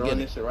get it. Let's get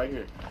this shit right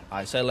here.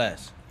 Alright, say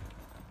less.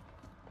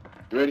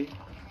 You ready?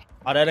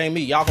 Oh, that ain't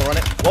me. Y'all can run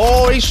it.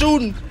 Oh, he's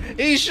shooting.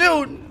 He's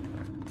shooting.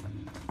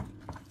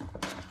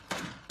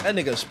 That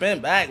nigga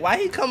spin back. Why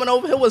he coming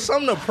over here with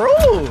something to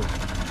prove?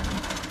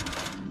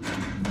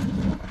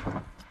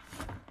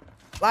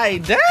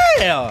 Like,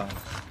 damn.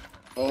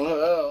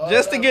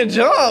 Just to get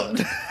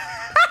jumped.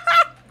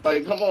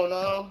 Like, come on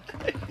now.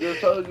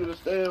 Just told you to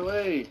stay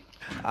away.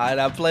 Alright,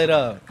 I played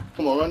up.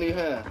 Come on, run your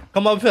hand.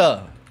 Come up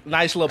here.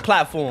 Nice little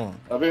platform.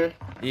 Up here?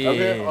 Yeah. Up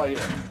here?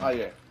 Oh,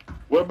 yeah.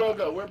 Where bro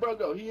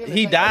go?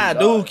 He died.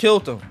 Dude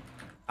killed him.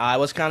 Alright,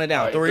 let's count it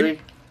down. Right, 3,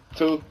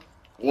 2,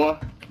 1.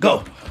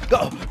 Go.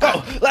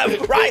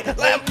 Left, right,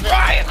 left,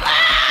 right.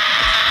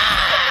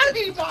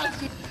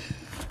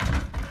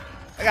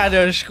 I got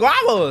the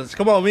squabbles.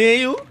 Come on, me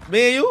and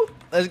you.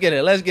 Let's get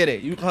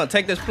it. You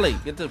take this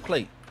plate. Get this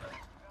plate.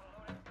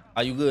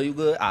 Are you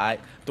good? All right.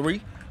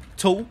 3,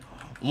 2,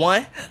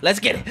 1.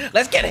 Let's get it.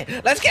 Let's get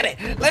it. Let's get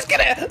it. Left,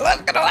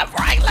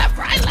 right.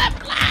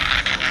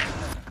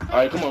 All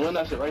right, come on, run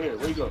that shit right here.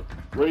 Where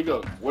you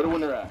go? Where the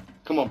winner at?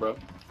 Come on, bro.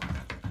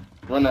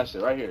 Run that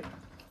shit right here.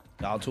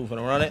 Y'all two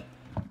finna run it.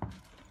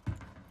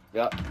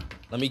 Yeah.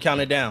 Let me count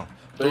it down.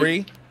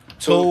 3,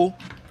 2,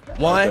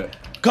 1, okay.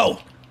 Go.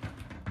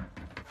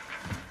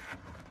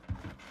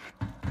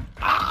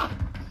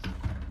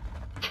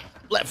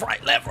 Left, right.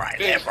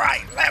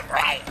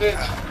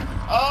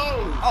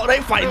 Oh, they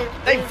fighting.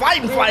 They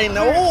fighting.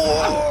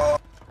 Oh.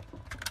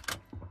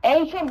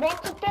 Hey, some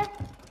box up there?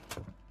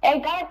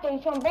 Hey, guys,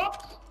 there's some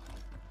box?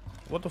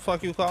 What the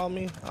fuck you call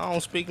me? I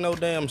don't speak no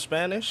damn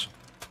Spanish.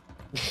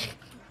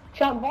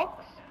 Some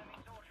box?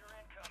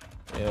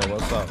 Yeah,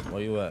 what's up?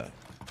 Where you at?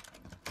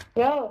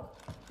 Yo.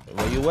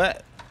 Where you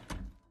at?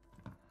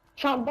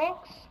 Some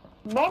box?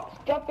 Box?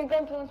 Jumping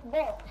into this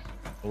box.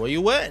 Where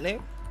you at,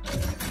 nigga?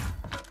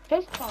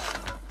 This time.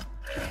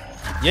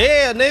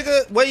 Yeah,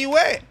 nigga. Where you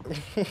at?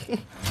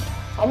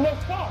 I'm in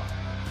top.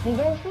 You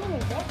don't see me,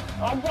 bro.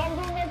 I'm doing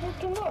that just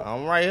came up.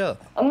 I'm right here.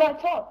 I'm at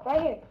top,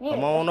 right here. Yeah,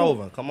 Come on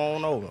over. Come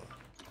on over.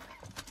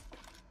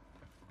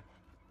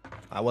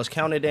 I was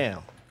counted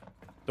down.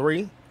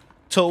 3,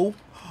 2,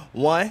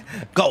 1,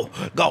 go,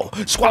 go.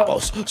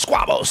 Squabbles,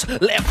 squabbles.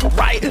 Left,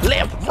 right,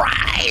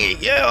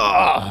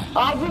 yeah.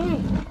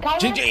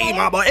 GG,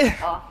 my boy.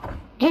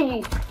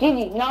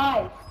 GG,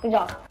 nice. Good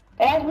job.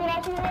 That's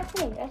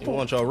me. You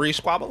want your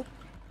re-squabble?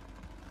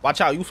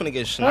 Watch out, you finna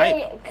get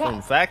sniped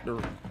from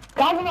factory.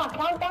 Guys,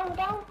 countdown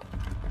down.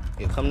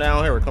 Yeah, come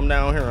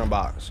down here in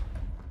box.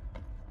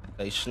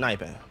 They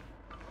sniping.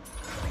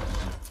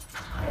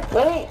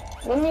 Let me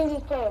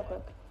just play real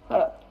quick.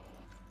 Hold up.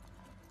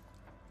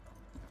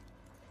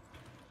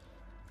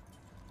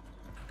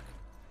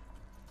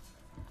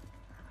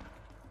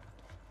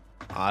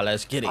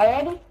 Let's get it. Are you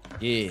ready?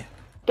 Yeah.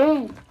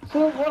 3, 2,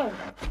 1.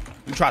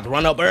 You tried to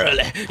run up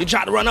early.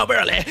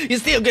 You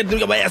still get to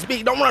your ass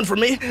beat. Don't run from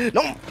me.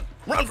 Don't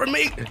run from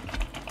me.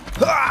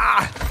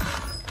 Ah!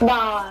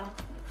 Nah.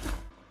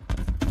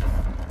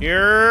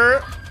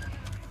 Here.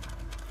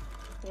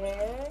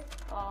 Yeah,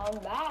 I'm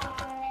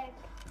back.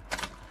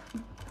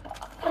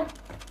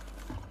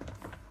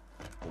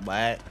 Go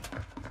back.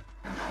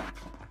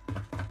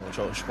 Want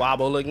your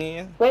squabble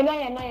again? Wait, not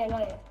yet.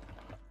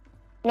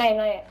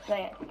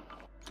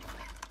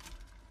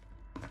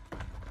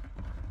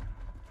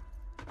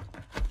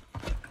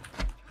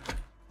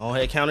 Go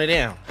ahead, count it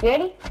down. You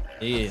ready?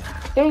 Yeah.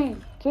 3,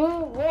 2,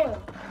 1.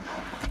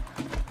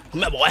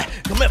 Come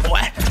here,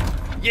 boy.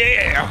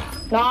 Yeah.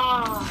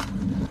 Nah.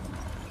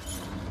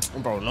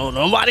 Bro, no,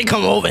 nobody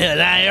come over here.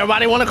 Now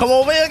everybody want to come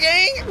over here,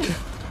 gang?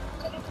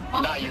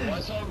 Nah, you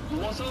want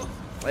some?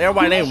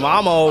 Everybody named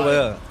Mama over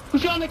here.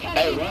 Who's on the cat?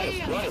 Hey,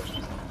 right.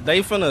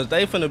 They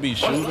finna be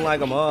shooting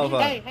like a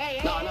motherfucker.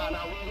 Hey. No.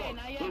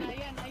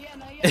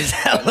 It's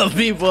hella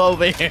people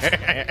over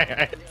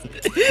here.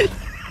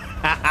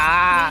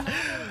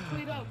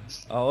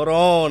 Hold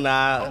on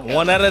now.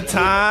 One at a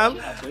time.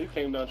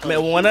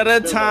 Man, one at a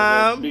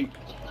time.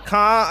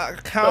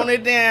 Count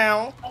it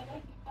down.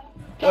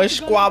 Or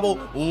squabble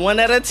one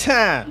at a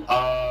time. Wait,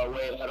 hold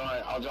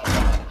on. I'll jump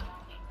down.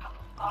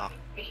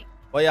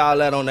 Where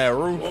y'all at on that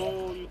roof?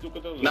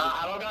 Nah,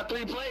 I don't got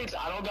 3 plates.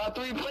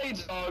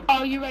 Dog.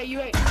 Oh, you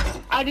right.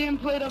 I didn't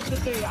plate up the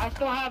 3. I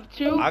still have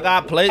 2. I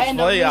got plates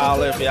for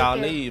y'all if y'all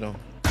need them.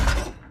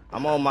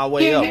 I'm on my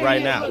way up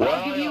right now.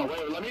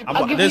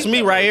 This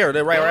me right here.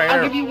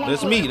 Right here.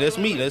 This me.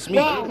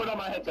 Whoa. Put on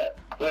my headset.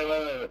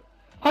 Wait.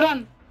 Hold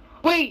on.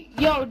 Wait,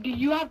 yo, do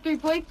you have 3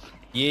 plates?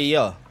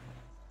 Yeah.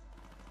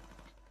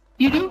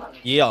 You do?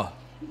 Yeah.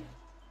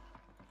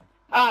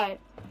 Alright.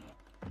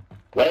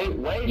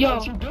 Wait, Yo.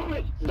 don't you do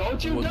it.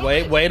 Don't you do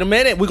it. Wait a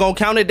minute. We're gonna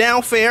count it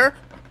down fair.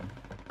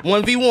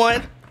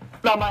 1v1.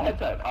 Not my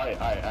headset.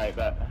 Alright,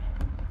 bet.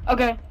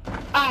 Okay.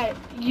 Alright,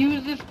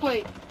 use this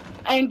plate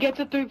and get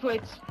to 3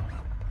 plates.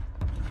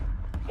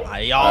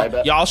 Alright,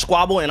 y'all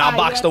squabble and I'll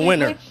box the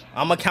winner.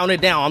 I'ma count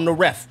it down. I'm the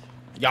ref.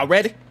 Y'all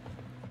ready?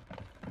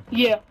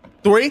 Yeah.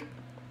 3,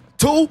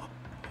 2,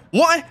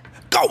 1,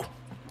 go!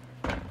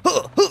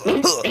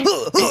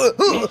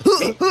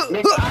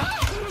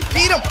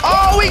 Beat him!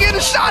 Oh, we getting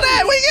shot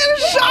at!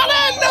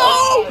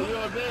 No!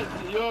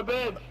 You're a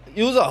bitch.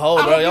 You's a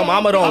hoe, bro. Your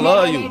mama don't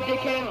love you.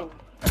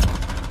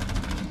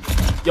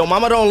 Your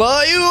mama don't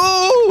love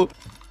you.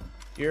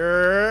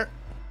 You're.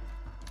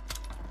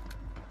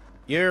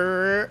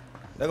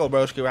 There go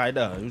broski right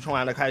there. You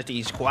trying to catch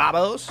these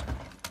squabbles?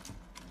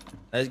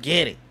 Let's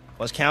get it.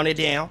 Let's count it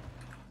down.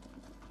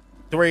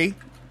 3,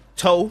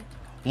 2,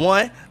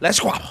 1. Let's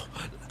squabble.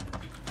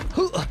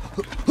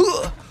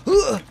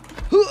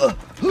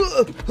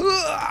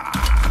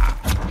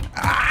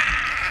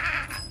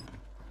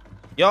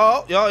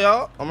 Yo.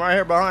 I'm right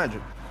here behind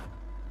you.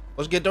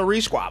 Let's get the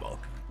re-squabble.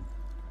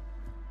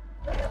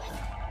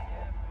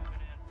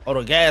 Oh,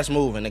 the gas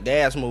moving.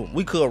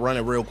 We could run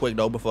it real quick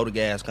though before the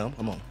gas come.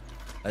 Come on.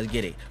 Let's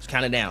get it. Let's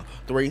count it down.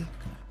 3,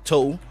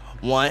 2,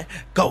 1,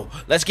 go.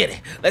 Let's get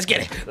it.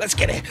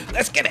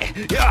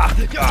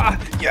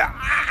 Yeah.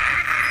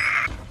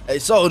 Hey,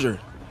 soldier.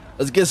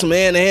 Let's get some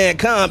hand-to-hand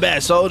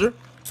combat, soldier.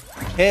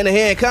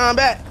 Hand-to-hand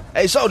combat.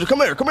 Hey, soldier, come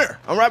here.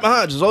 I'm right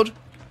behind you, soldier.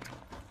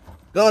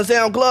 Guns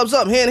down, gloves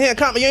up, hand-to-hand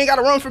combat. You ain't got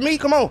to run for me.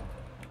 Come on.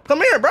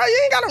 Come here, bro.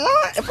 You ain't got to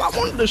run. If I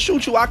wanted to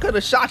shoot you, I could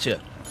have shot you.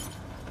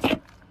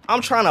 I'm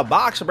trying to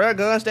box, bro.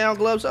 Guns down,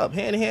 gloves up,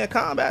 hand-to-hand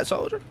combat,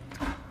 soldier.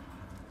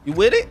 You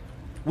with it?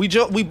 We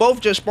both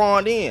just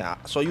spawned in.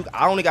 So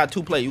I only got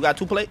 2 plate. You got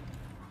 2 plate?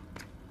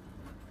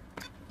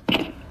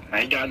 I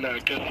ain't got no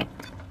good.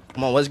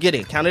 Come on, let's get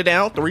it. Count it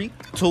down. 3,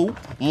 2,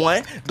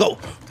 1, go.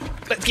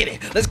 Let's get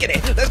it.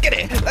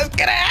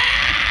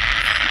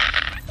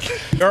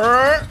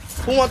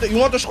 Who want you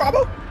want the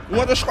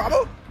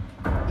squabble?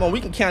 Come on, we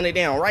can count it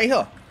down right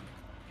here.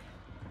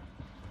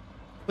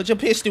 Put your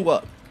pistol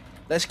up.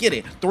 Let's get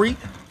it. 3,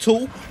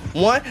 2,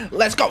 1.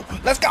 Let's go.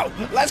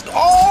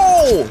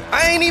 Oh,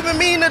 I ain't even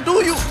mean to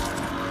do you.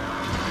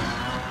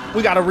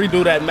 We gotta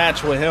redo that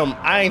match with him.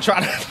 I ain't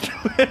trying to do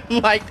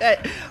him like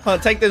that.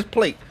 Take this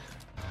plate.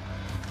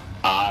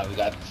 We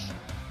got this.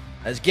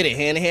 Let's get it.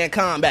 Hand-to-hand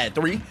combat.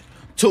 3,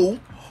 2,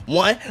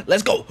 1.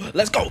 Let's go.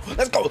 Let's go.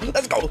 Let's go.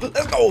 Let's go.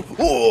 Let's go.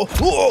 Ooh,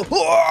 ooh,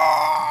 ooh.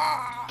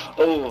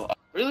 Oh,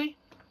 really?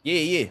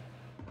 Yeah.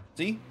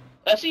 See?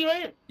 I see you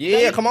right here.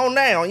 Yeah, come on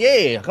down.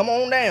 Yeah, come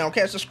on down.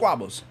 Catch the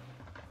squabbles.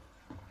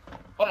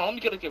 Hold on, let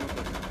me get a game real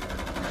quick.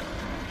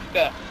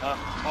 Yeah,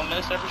 1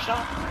 minute every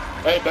shot.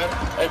 Hey, Ben.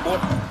 Hey, boy.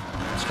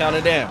 Let's count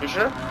it down. You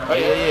sure? Oh,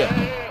 Yeah.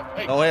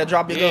 Hey. Go ahead,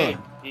 drop your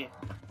gun. Yeah.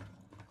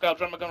 Okay, I'll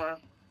drop my gun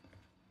around.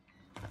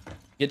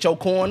 Get your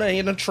corner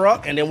in the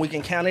truck, and then we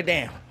can count it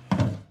down.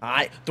 All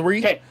right, 3,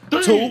 Okay,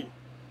 2.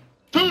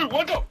 2,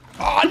 1, go.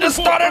 Oh, I just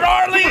started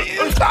early.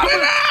 It started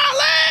early.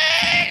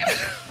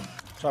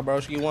 What's up, bro?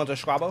 You want the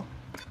squabble?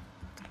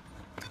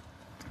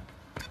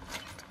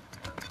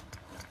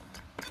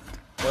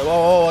 Wait,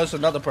 whoa, it's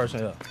another person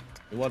here.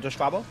 You want the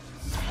squabble?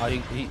 Oh,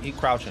 he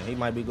crouching. He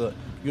might be good.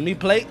 You need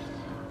plate?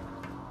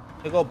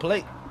 Here go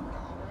plate.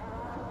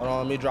 Hold on,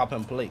 let me drop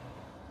him plate.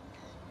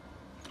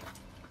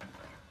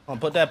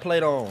 Put that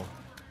plate on. All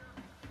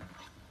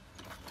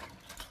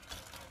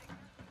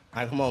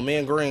right, come on, me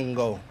and Green can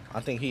go. I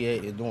think he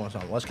is doing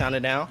something. Let's count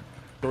it down.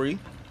 3,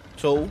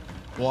 2,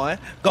 1,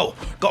 go,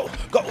 go,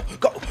 go,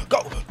 go,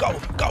 go, go,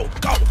 go,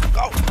 go,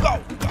 go,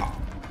 go, go.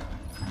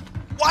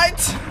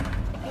 What?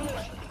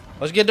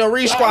 Let's get the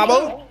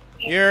re-squabble.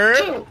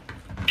 Yeah.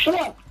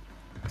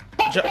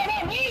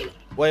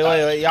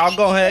 Wait. Y'all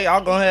go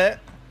ahead.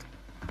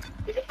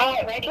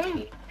 Alright,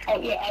 ready? Oh,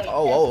 yeah.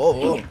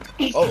 Oh.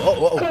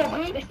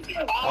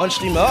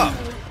 Punched him up.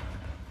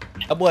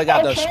 That boy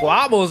got the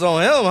squabbles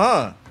on him,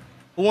 huh?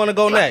 Who want to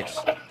go next?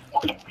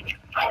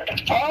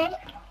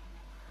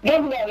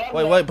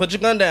 Wait, put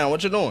your gun down.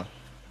 What you doing?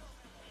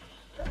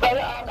 All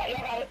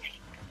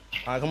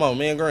right, come on,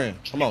 me and Green.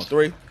 Come on,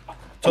 3,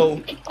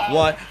 2,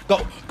 1,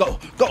 go.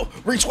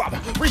 Re-squabble.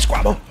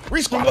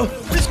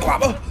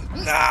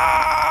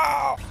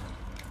 No!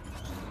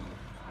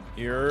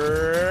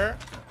 Here.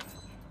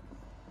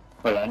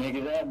 Where that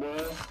niggas at,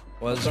 boy?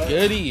 What's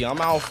goody? I'm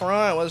out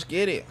front. Let's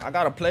get it. I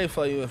got to play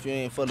for you if you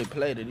ain't fully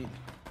played it either.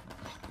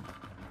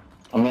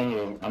 I'm in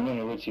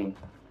here with you.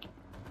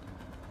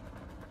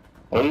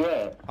 Where you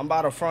at? I'm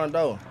by the front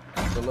door.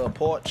 The little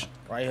porch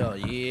right here.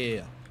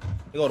 Yeah.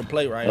 You go to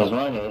plate right here. Let's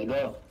run it. Let's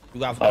go.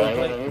 You got the Right,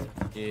 plate?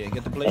 right. Yeah,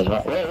 get the plate.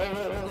 Let's run.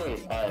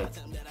 Wait.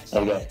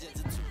 All right.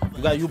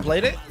 Let's go. You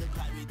played it?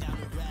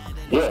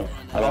 Yeah.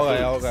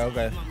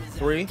 Okay.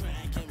 3,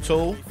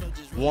 2,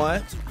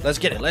 1. Let's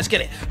get it.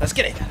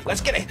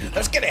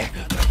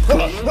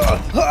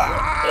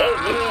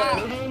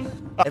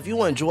 If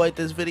you enjoyed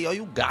this video,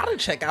 you gotta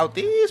check out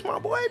these, my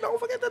boy. Don't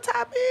forget to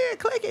tap in.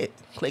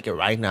 Click it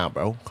right now,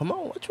 bro. Come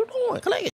on, what you doing? Click it.